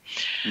mouth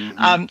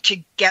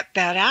to get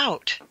that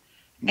out.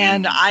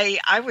 And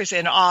I was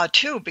in awe,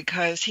 too,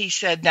 because he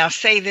said, "Now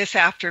say this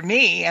after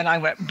me." And I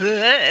went,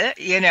 "Bleh,"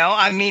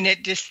 I mean,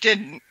 it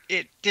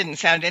didn't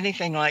sound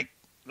anything like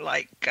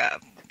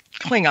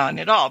Klingon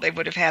at all. They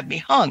would have had me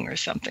hung or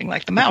something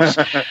like the mouse.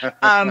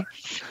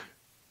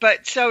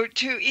 But so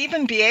to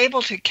even be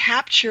able to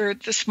capture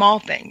the small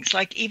things,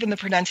 like even the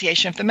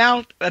pronunciation of the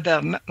mouth,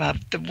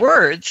 the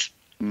words,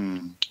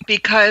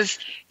 because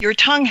your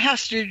tongue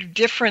has to do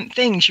different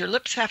things, your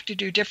lips have to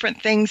do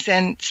different things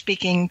than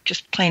speaking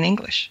just plain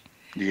English.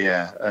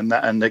 Yeah,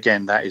 and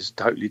again, that is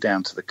totally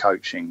down to the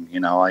coaching.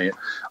 When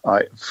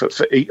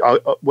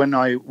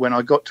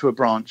I got to a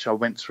branch, I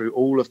went through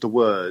all of the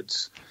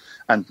words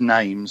and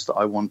names that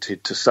I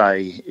wanted to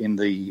say in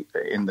the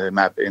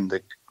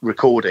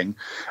recording,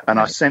 and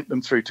I sent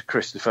them through to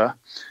Christopher,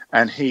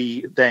 and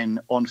he then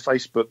on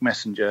Facebook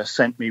Messenger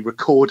sent me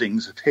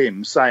recordings of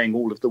him saying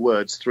all of the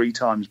words 3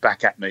 times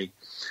back at me,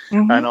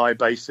 and I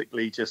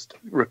basically just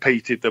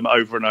repeated them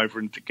over and over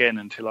and again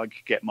until I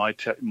could get my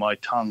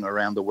tongue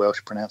around the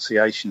Welsh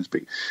pronunciations.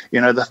 But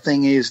the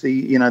thing is,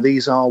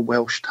 these are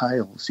Welsh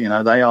tales.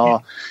 They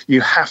are.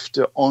 You have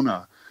to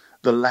honour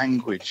the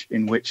language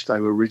in which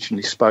they were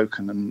originally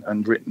spoken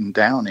and written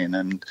down in,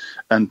 and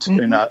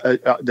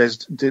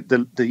there's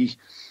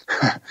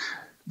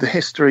the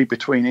history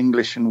between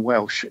English and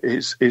Welsh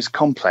is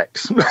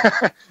complex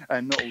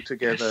and not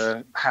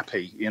altogether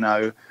happy,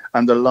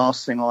 and the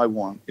last thing I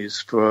want is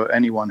for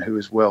anyone who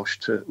is Welsh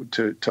to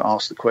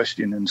ask the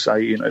question and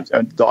say,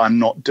 that I'm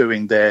not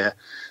doing the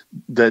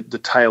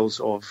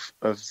tales of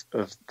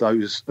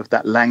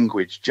that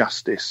language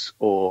justice,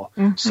 or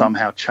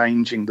somehow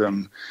changing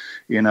them.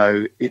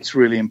 It's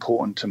really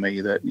important to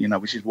me that,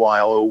 which is why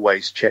I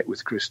always check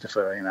with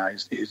Christopher,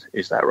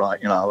 is that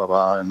right, blah, blah,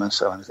 blah, and that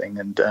sort of thing.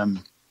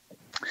 And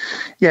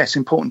it's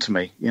important to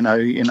me. A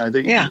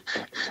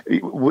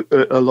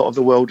lot of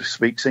the world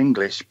speaks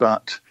English,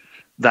 but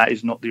that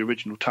is not the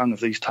original tongue of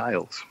these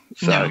tales.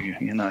 So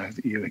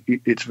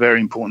it's very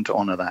important to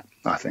honour that,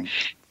 I think.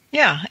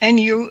 Yeah, and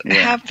you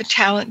have the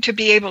talent to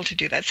be able to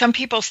do that. Some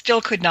people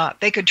still could not.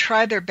 They could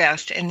try their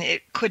best, and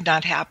it could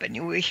not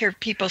happen. We hear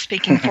people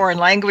speaking foreign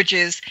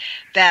languages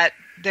that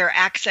their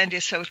accent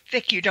is so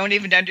thick you don't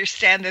even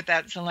understand that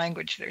that's the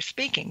language they're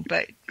speaking.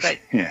 But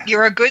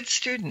you're a good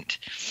student.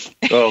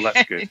 Oh,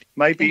 that's good.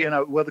 Maybe,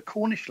 the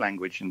Cornish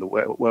language and the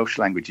Welsh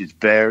language is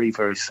very,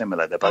 very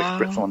similar. They're both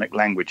Brythonic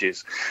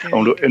languages.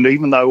 And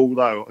even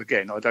although,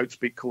 again, I don't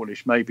speak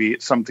Cornish, maybe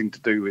it's something to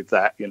do with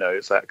that.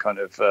 It's that kind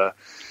of...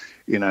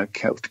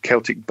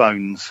 Celtic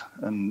bones,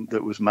 and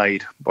that was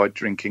made by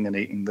drinking and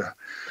eating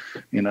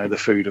the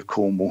food of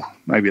Cornwall.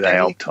 Maybe they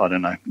helped. I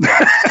don't know.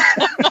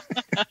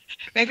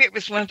 Maybe it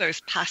was one of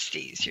those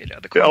pasties,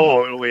 the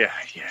Cornwall. Oh,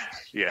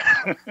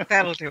 yeah.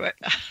 That'll do it.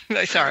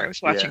 Sorry, I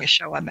was watching a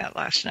show on that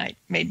last night.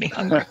 Made me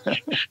hungry.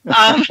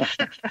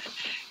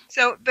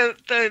 So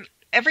the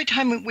every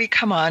time we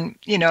come on,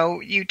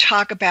 you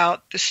talk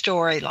about the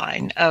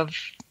storyline of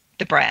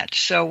the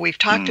branch. So we've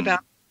talked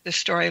about the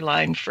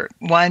storyline for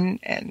one,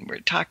 and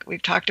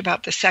we've talked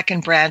about the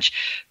second branch.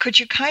 Could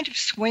you kind of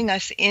swing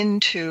us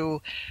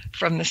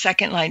from the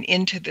second line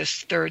into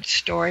this third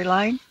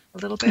storyline a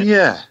little bit?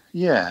 Yeah.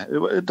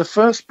 The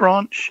first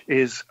branch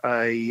is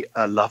a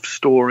love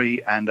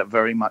story and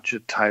very much a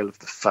tale of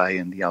the Fae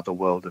and the other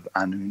world of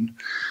Annwn.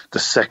 The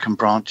second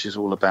branch is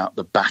all about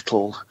the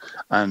battle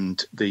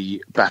and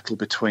the battle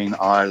between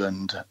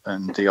Ireland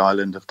and the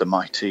island of the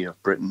mighty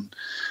of Britain,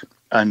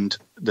 and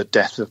the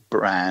death of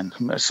Bran.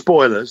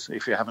 Spoilers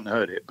if you haven't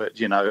heard it, but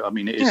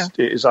it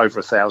is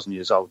over 1,000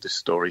 years old, this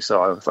story,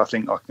 so I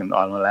think I'm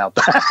allowed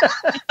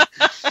that.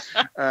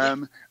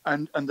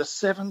 And the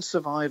 7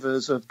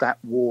 survivors of that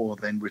war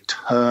then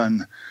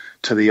return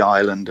to the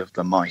island of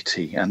the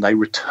mighty, and they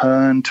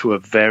return to a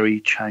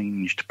very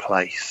changed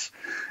place.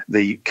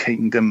 The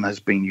kingdom has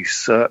been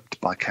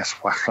usurped by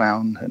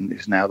Caswallon and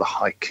is now the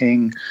High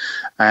King,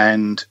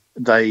 and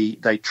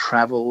they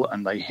travel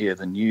and they hear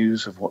the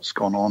news of what's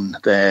gone on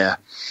there.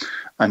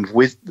 And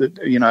with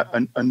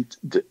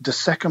the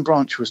second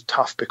branch was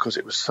tough because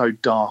it was so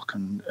dark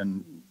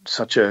and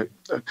such a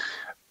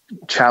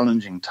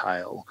challenging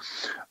tale.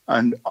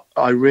 And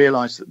I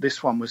realized that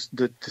this one was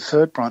the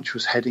third branch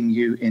was heading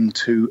you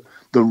into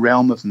the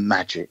realm of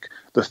magic.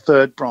 The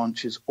third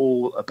branch is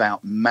all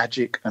about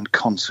magic and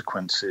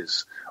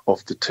consequences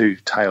of the 2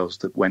 tales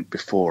that went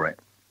before it.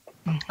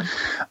 Mm-hmm.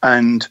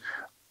 And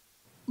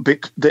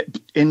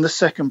in the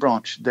second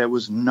branch, there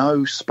was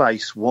no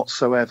space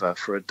whatsoever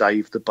for a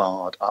Dave the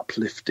Bard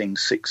uplifting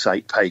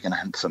 6/8 pagan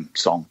anthem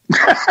song.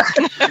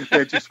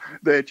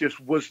 there just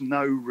was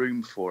no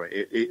room for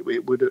it.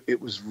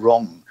 It was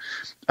wrong.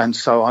 And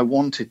so I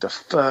wanted the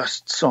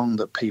first song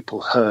that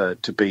people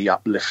heard to be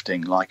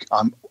uplifting, like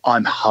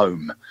I'm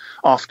home.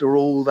 After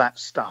all that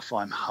stuff,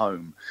 I'm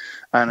home.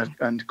 And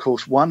of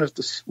course, one of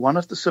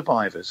the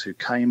survivors who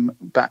came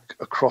back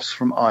across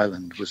from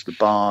Ireland was the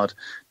bard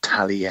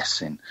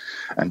Taliesin,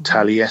 and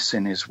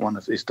Taliesin is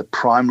the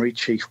primary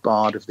chief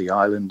bard of the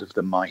island of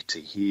the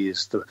mighty. He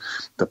is the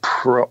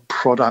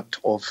product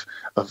of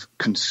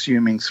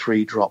consuming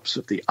 3 drops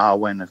of the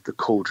Arwen of the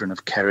cauldron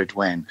of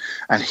Ceridwen,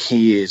 and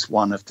he is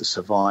one of the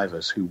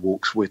survivors who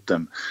walks with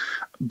them.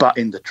 But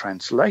in the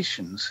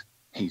translations,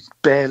 he's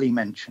barely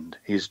mentioned.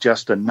 He's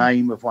just a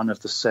name of one of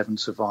the 7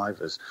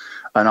 survivors.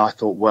 And I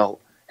thought, well,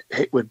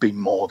 it would be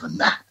more than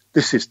that.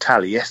 This is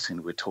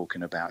Taliesin we're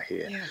talking about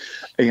here.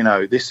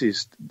 Yes. This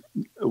is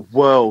a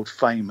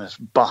world-famous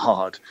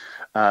bard.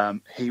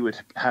 He would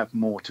have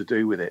more to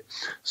do with it.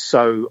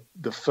 So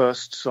the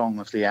first song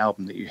of the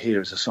album that you hear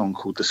is a song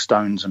called The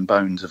Stones and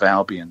Bones of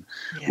Albion,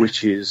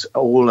 which is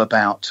all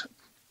about,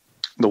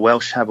 the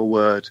Welsh have a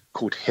word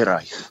called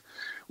hiraeth,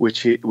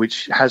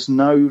 which has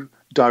no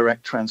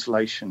direct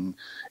translation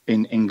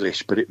in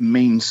English, but it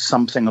means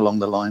something along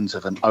the lines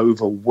of an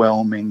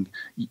overwhelming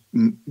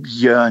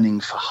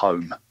yearning for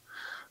home,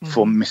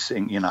 for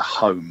missing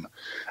home.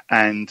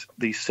 And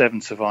these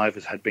 7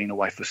 survivors had been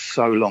away for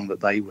so long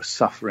that they were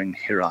suffering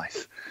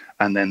hiraeth.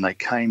 And then they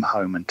came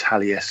home, and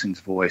Taliesin's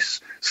voice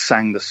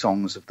sang the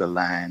songs of the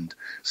land,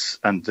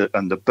 and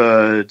the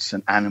birds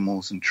and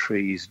animals and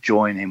trees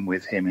join in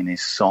with him in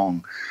his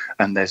song.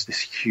 And there's this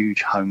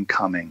huge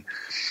homecoming,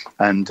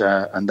 and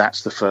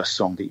that's the first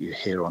song that you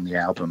hear on the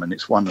album, and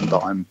it's one that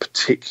I'm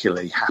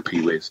particularly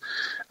happy with.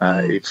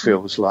 It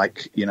feels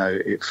like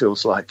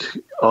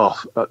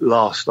at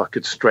last I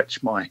could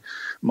stretch my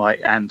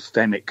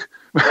anthemic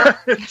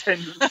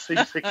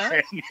tendencies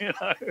again,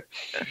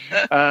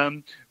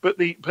 but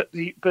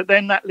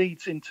then that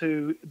leads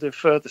into the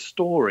further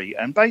story,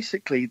 and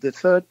basically the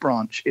third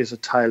branch is a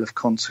tale of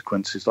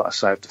consequences, like I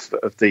say,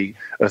 of the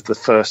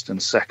first and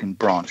second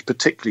branch,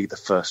 particularly the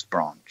first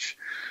branch,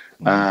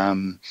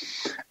 and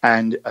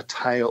a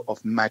tale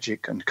of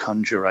magic and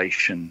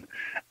conjuration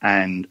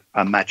and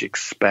a magic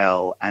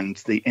spell and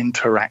the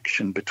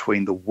interaction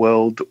between the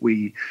world that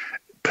we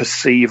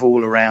perceive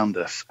all around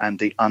us and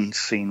the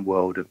unseen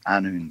world of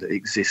Annwn that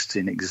exists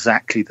in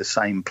exactly the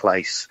same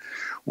place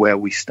where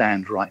we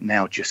stand right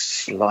now, just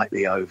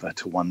slightly over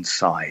to one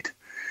side,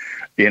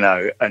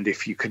 and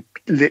if you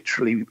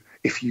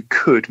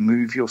could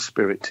move your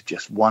spirit to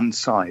just one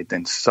side,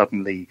 then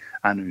suddenly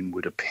Annwn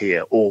would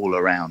appear all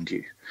around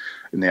you.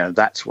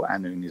 That's what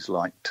Annwn is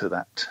like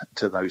to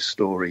those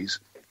stories.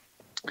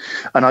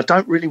 And I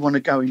don't really want to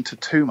go into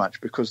too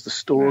much because the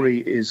story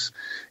is,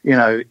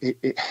 there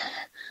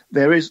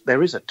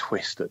is a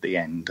twist at the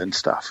end and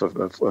stuff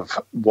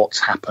of what's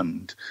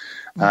happened.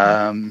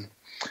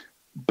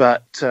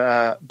 But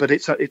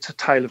it's a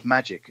tale of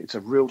magic. It's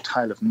a real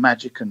tale of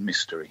magic and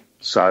mystery.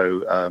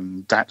 So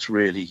that's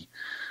really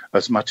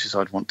as much as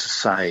I'd want to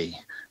say,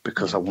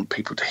 because I want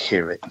people to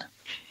hear it.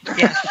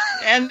 Yes,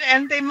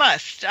 and they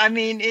must. I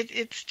mean,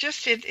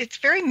 it's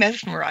very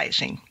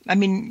mesmerizing. I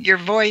mean, your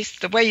voice,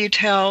 the way you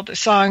tell the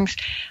songs,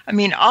 I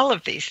mean, all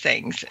of these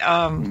things.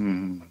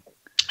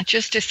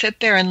 Just to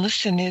sit there and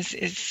listen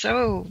is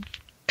so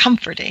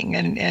comforting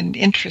and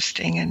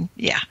interesting, and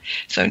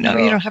so you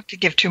don't have to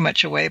give too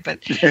much away, but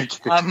it's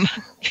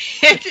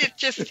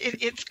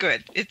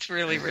good. It's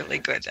really, really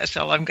good. That's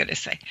all I'm going to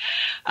say.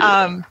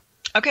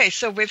 Okay,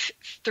 so with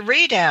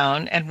 3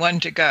 down and 1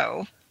 to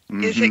go,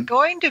 is it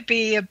going to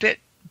be a bit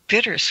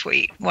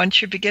bittersweet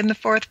once you begin the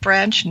 4th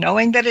branch,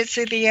 knowing that it's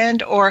at the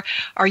end, or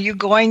are you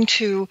going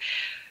to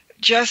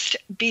just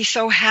be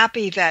so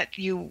happy that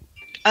you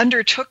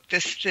undertook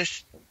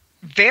this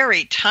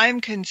very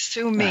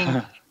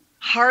time-consuming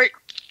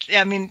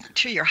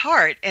to your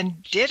heart,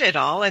 and did it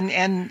all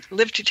and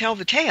lived to tell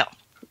the tale?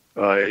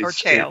 Or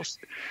tales.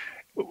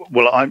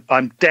 Well,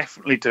 I'm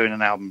definitely doing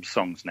an album of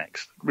songs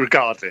next,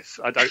 regardless.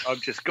 I'm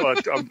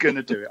going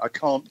to do it. I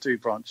can't do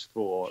branch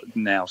 4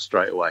 now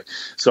straight away,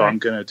 so I'm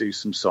going to do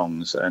some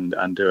songs and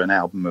do an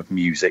album of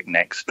music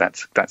next.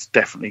 That's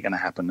definitely going to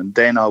happen, and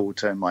then I will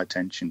turn my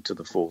attention to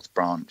the 4th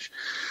branch.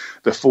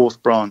 The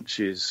 4th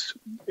branch is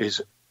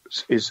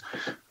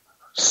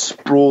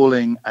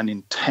sprawling and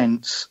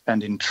intense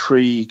and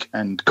intrigue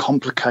and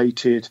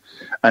complicated,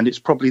 and it's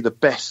probably the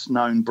best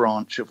known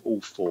branch of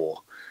all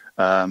 4.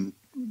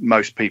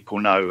 Most people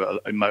know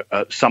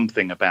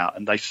something about,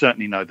 and they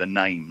certainly know the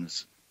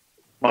names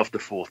of the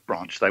 4th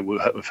branch. They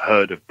would have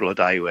heard of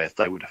Blodeuwedd,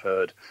 they would have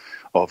heard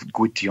of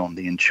Gwydion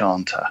the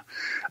Enchanter,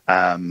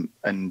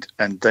 and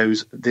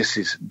this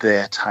is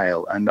their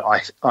tale. And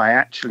I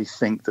actually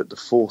think that the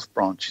 4th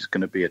branch is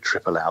going to be a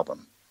triple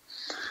album.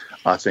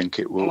 I think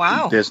it will.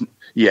 Wow.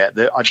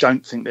 I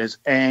don't think there's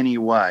any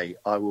way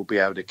I will be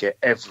able to get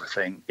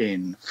everything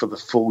in for the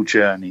full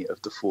journey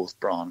of the 4th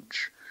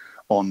branch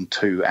on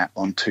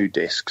two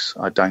discs.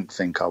 I don't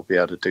think I'll be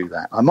able to do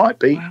that. I might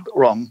be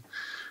wrong,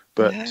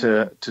 but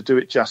to do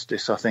it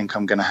justice, I think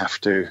I'm going to have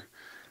to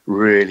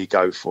really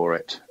go for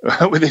it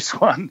with this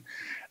one.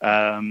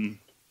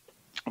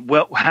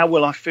 Well, how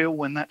will I feel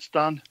when that's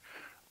done?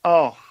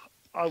 Oh,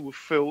 I will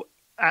feel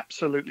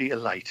absolutely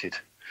elated.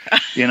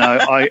 You know,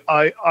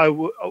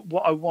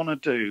 what I want to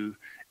do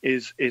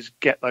is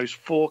get those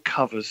 4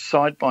 covers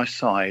side by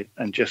side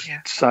and just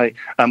say,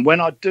 and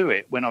when I do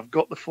it, when I've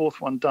got the 4th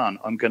one done,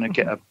 I'm going to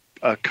get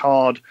a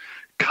card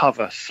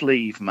cover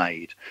sleeve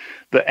made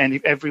that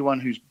everyone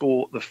who's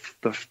bought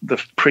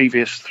the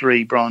previous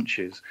 3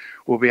 branches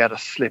will be able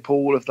to slip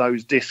all of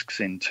those discs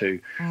into,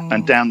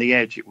 and down the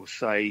edge it will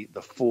say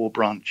the 4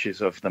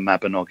 branches of the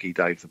Mabinogi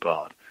Dave the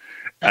Bard,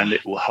 and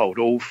it will hold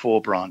all 4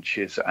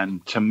 branches.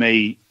 And to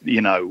me,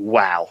 you know,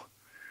 wow.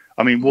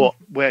 I mean,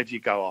 where do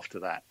you go after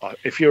that?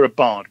 If you're a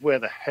bard, where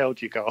the hell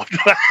do you go after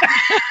that?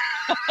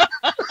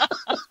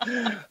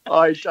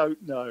 I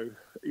don't know.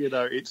 You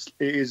know, it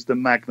is the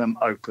magnum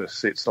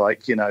opus. It's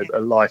like, you know,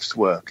 a life's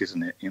work,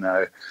 isn't it? You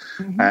know,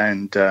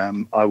 and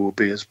I will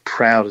be as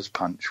proud as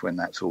punch when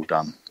that's all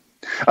done.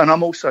 And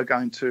I'm also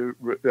going to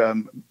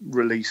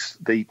release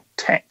the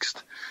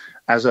text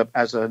as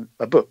a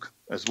book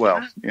as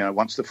well. You know,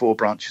 once the 4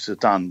 branches are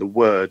done, the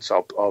words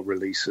I'll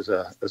release as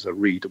a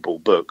readable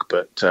book,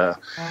 but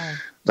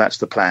that's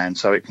the plan,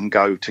 so it can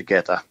go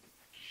together.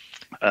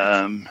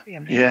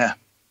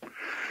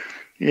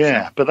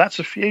 Yeah, but that's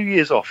a few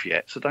years off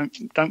yet, so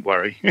don't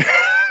worry.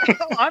 No,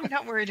 I'm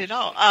not worried at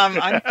all.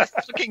 I'm just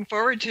looking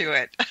forward to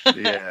it.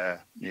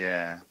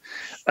 Yeah.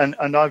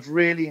 And I've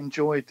really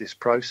enjoyed this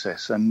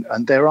process, and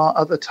there are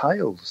other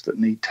tales that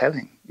need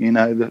telling. You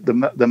know, the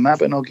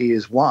Mabinogi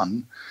is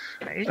one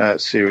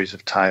series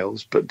of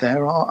tales, but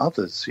there are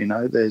others. You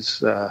know, there's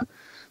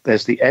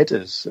the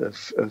Eddas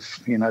of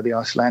you know, the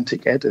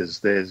Icelandic Eddas.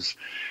 There's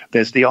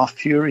the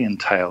Arthurian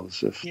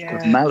tales of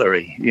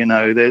Mallory. You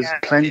know, there's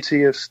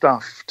plenty of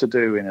stuff to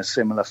do in a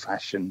similar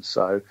fashion.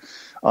 So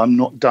I'm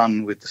not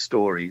done with the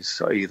stories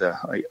either.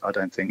 I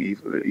don't think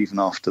even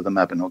after the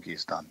Mabinogi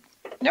is done.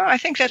 No, I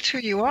think that's who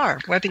you are,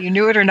 whether you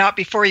knew it or not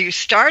before you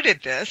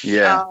started this.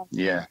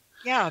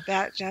 Yeah,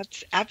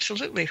 that's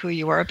absolutely who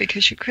you are,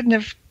 because you couldn't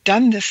have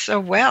done this so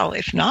well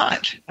if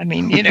not. I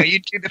mean, you know, you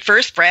do the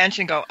 1st branch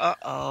and go,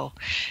 uh-oh,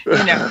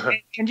 you know,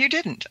 and you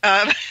didn't.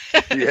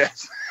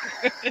 Yes.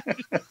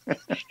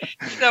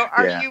 So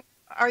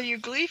are you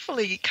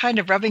gleefully kind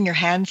of rubbing your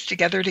hands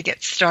together to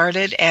get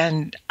started,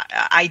 and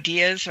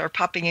ideas are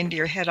popping into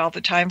your head all the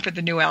time for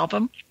the new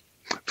album?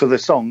 For the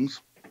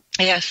songs?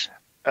 Yes.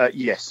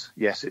 Yes.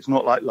 It's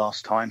not like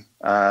last time.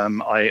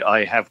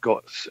 I have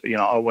got, you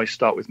know, I always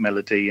start with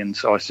melody, and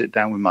so I sit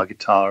down with my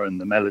guitar and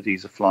the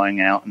melodies are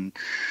flying out. And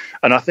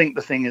I think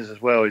the thing is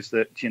as well is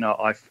that, you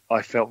know,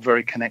 I felt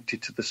very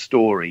connected to the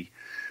story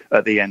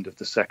at the end of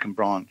the 2nd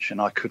branch, and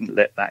I couldn't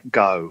let that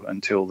go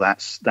until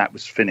that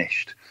was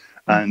finished.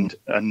 And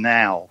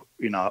now,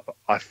 you know,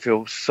 I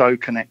feel so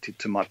connected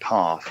to my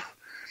path.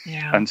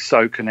 Yeah. And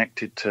so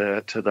connected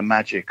to the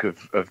magic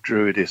of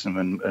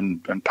Druidism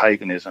and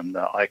paganism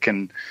that I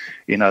can,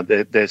 you know,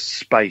 there's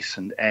space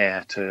and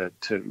air to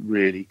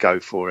really go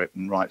for it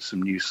and write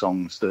some new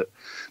songs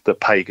that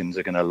pagans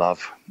are going to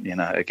love, you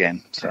know,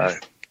 again. So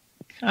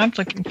I'm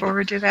looking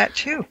forward to that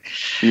too.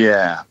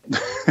 Yeah.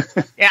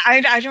 Yeah,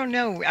 I don't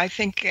know. I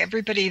think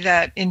everybody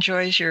that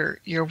enjoys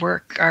your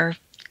work are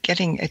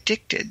getting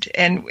addicted,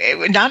 and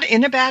not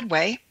in a bad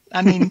way.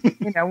 I mean,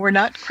 you know, we're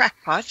not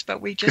crackpots, but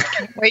we just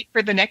can't wait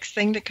for the next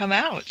thing to come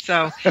out.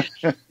 So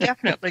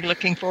definitely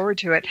looking forward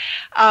to it.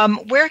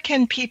 Where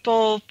can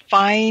people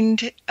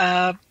find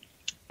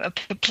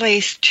the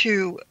place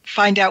to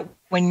find out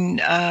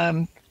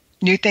when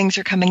new things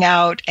are coming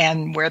out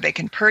and where they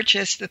can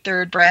purchase the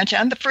third branch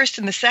and the first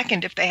and the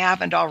second if they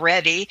haven't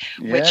already,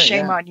 which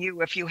shame on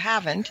you if you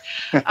haven't.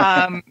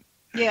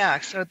 Yeah,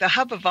 so the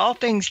hub of all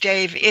things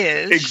Dave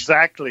is...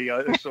 Exactly.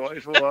 So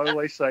I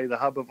always say the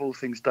hub of all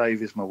things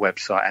Dave is my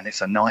website, and it's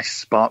a nice,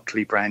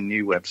 sparkly, brand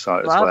new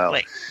website as well.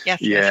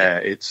 Yes. Yeah,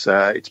 it's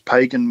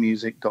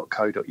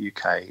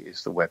paganmusic.co.uk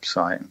is the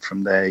website, and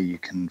from there you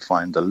can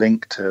find the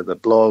link to the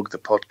blog, the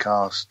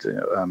podcast,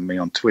 me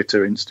on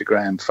Twitter,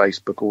 Instagram,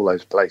 Facebook, all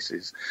those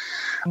places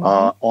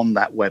are on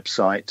that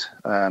website.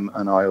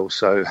 And I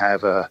also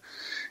have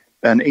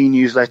an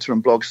e-newsletter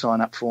and blog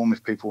sign-up form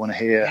if people want to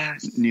hear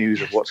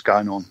news of what's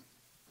going on.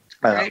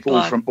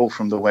 All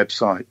from the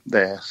website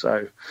there.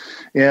 So,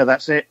 yeah,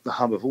 that's it. The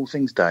hub of all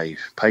things Dave,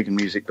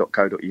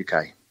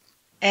 paganmusic.co.uk.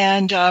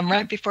 And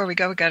right before we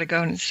go, we got to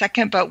go in a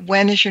second, but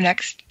when is your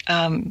next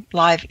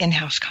live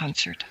in-house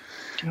concert?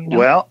 Do you know?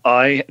 Well,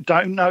 I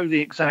don't know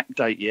the exact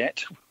date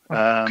yet.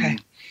 Okay.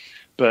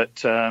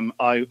 But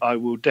I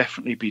will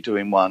definitely be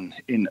doing one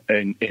in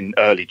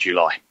early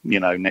July,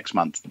 next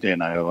month.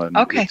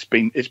 Okay.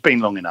 It's been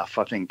long enough.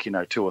 I think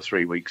 2 or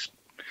 3 weeks.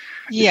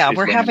 Yeah,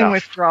 we're having enough.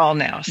 Withdrawal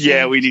now. So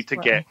yeah, we need to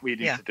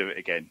do it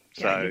again.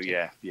 So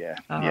yeah.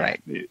 All right.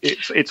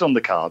 It's on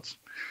the cards.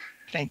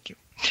 Thank you.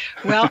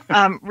 Well,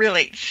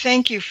 really,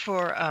 thank you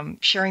for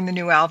sharing the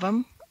new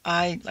album.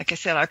 Like I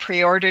said, I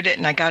pre-ordered it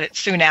and I got it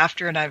soon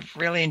after, and I've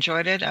really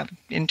enjoyed it. I'm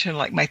into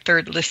my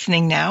third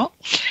listening now.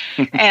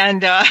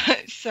 And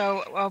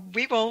so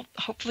we will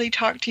hopefully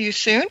talk to you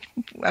soon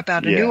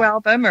about a new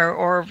album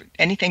or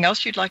anything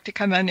else you'd like to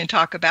come in and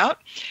talk about.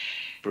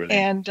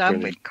 Brilliant.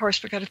 And of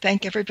course, we've got to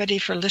thank everybody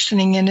for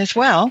listening in as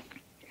well.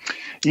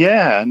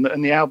 Yeah,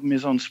 and the album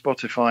is on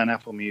Spotify and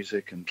Apple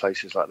Music and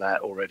places like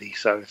that already.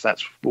 So if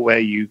that's where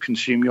you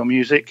consume your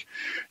music,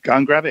 go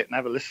and grab it and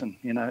have a listen.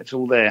 It's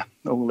all there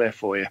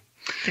for you.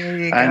 There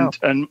you go.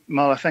 And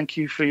Marla, thank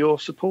you for your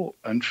support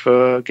and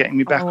for getting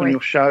me back on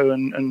your show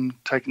and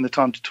taking the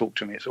time to talk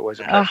to me. It's always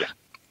a pleasure.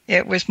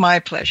 It was my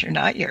pleasure,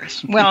 not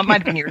yours. Well, it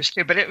might have been yours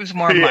too, but it was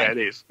more mine. Yeah, it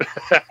is.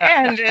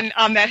 and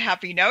on that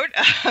happy note,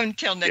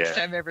 until next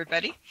time,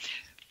 everybody,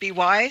 be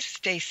wise,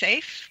 stay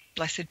safe.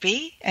 Blessed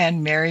be,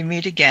 and merry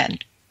meet again.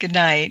 Good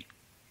night.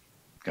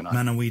 Good night.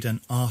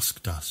 Mabinogion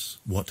asked us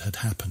what had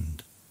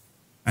happened,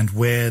 and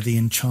where the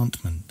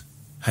enchantment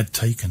had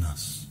taken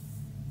us.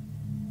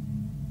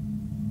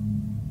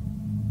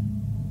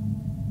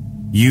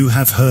 You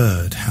have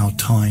heard how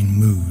time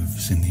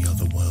moves in the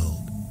other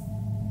world.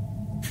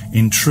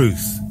 In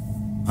truth,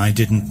 I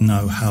didn't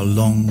know how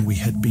long we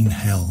had been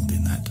held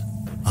in that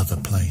other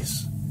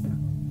place.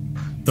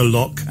 The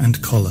lock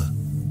and collar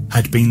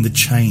had been the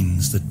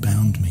chains that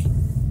bound me.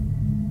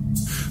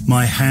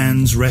 My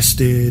hands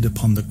rested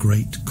upon the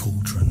great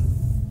cauldron,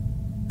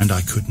 and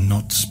I could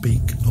not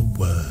speak a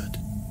word.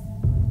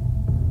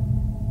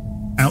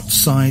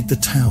 Outside the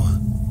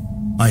tower,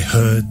 I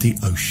heard the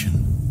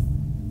ocean.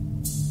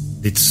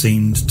 It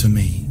seemed to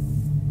me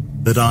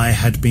that I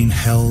had been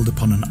held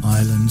upon an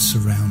island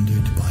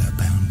surrounded by a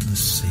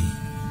boundless sea.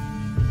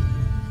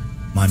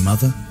 My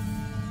mother,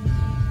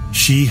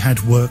 she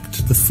had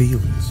worked the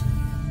fields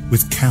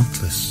with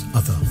countless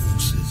other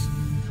horses.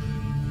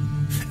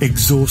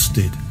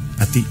 Exhausted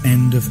at the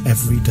end of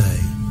every day,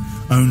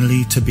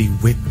 only to be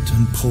whipped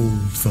and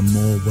pulled for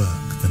more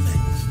work the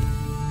next.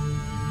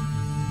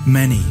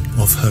 Many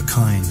of her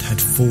kind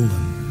had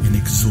fallen in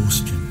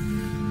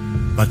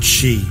exhaustion, but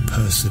she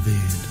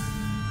persevered.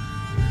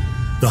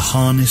 The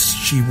harness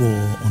she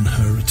wore on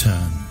her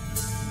return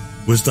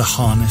was the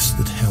harness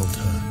that held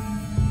her.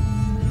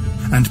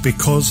 And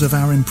because of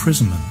our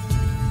imprisonment,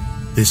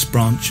 this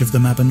branch of the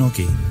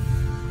Mabinogi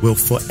will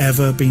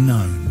forever be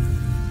known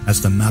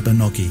as the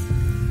Mabinogi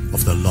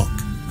of the Lock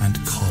and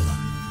Collar.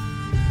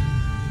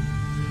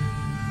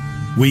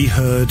 We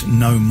heard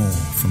no more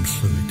from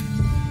Llwyd,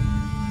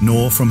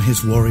 nor from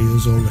his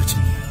warriors or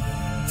retinue.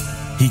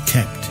 He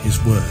kept his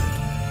word,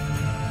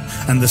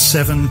 and the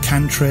 7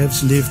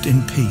 cantrevs lived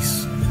in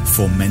peace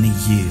for many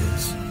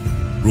years,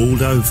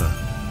 ruled over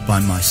by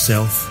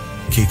myself,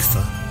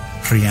 Cigfa,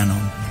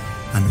 Rhiannon,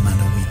 and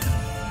Manawydan.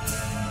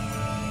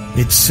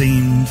 It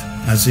seemed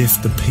as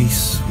if the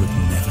peace would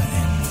never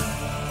end.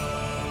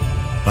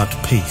 But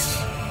peace,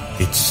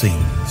 it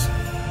seems,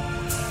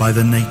 by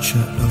the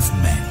nature of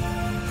men,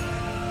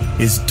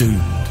 is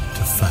doomed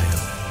to fail.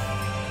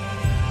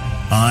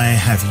 I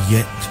have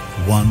yet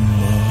one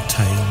more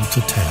tale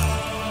to tell.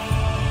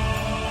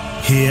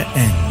 Here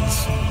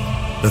ends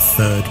the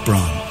 3rd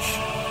branch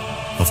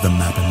of the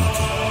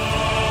Mabinogi.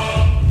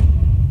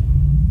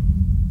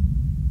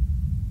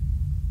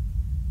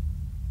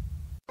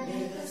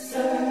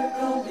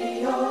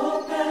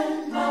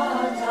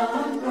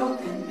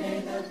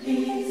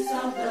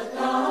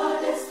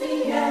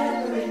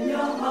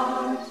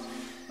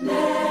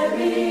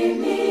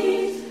 Merry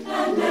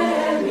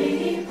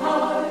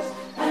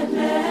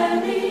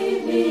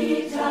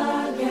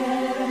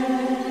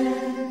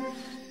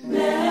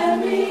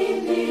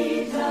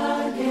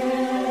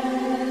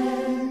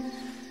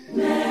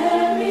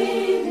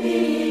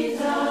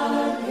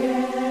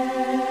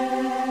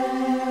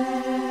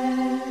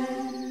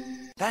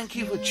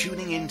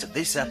tuning in to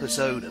this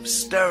episode of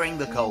Stirring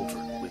the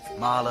Cauldron with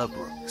Marla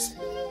Brooks.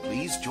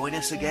 Please join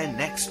us again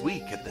next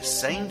week at the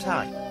same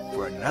time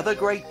for another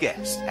great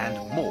guest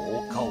and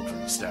more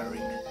cauldron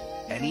stirring.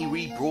 Any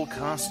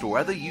rebroadcast or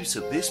other use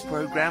of this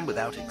program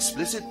without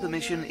explicit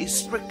permission is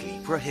strictly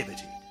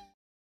prohibited.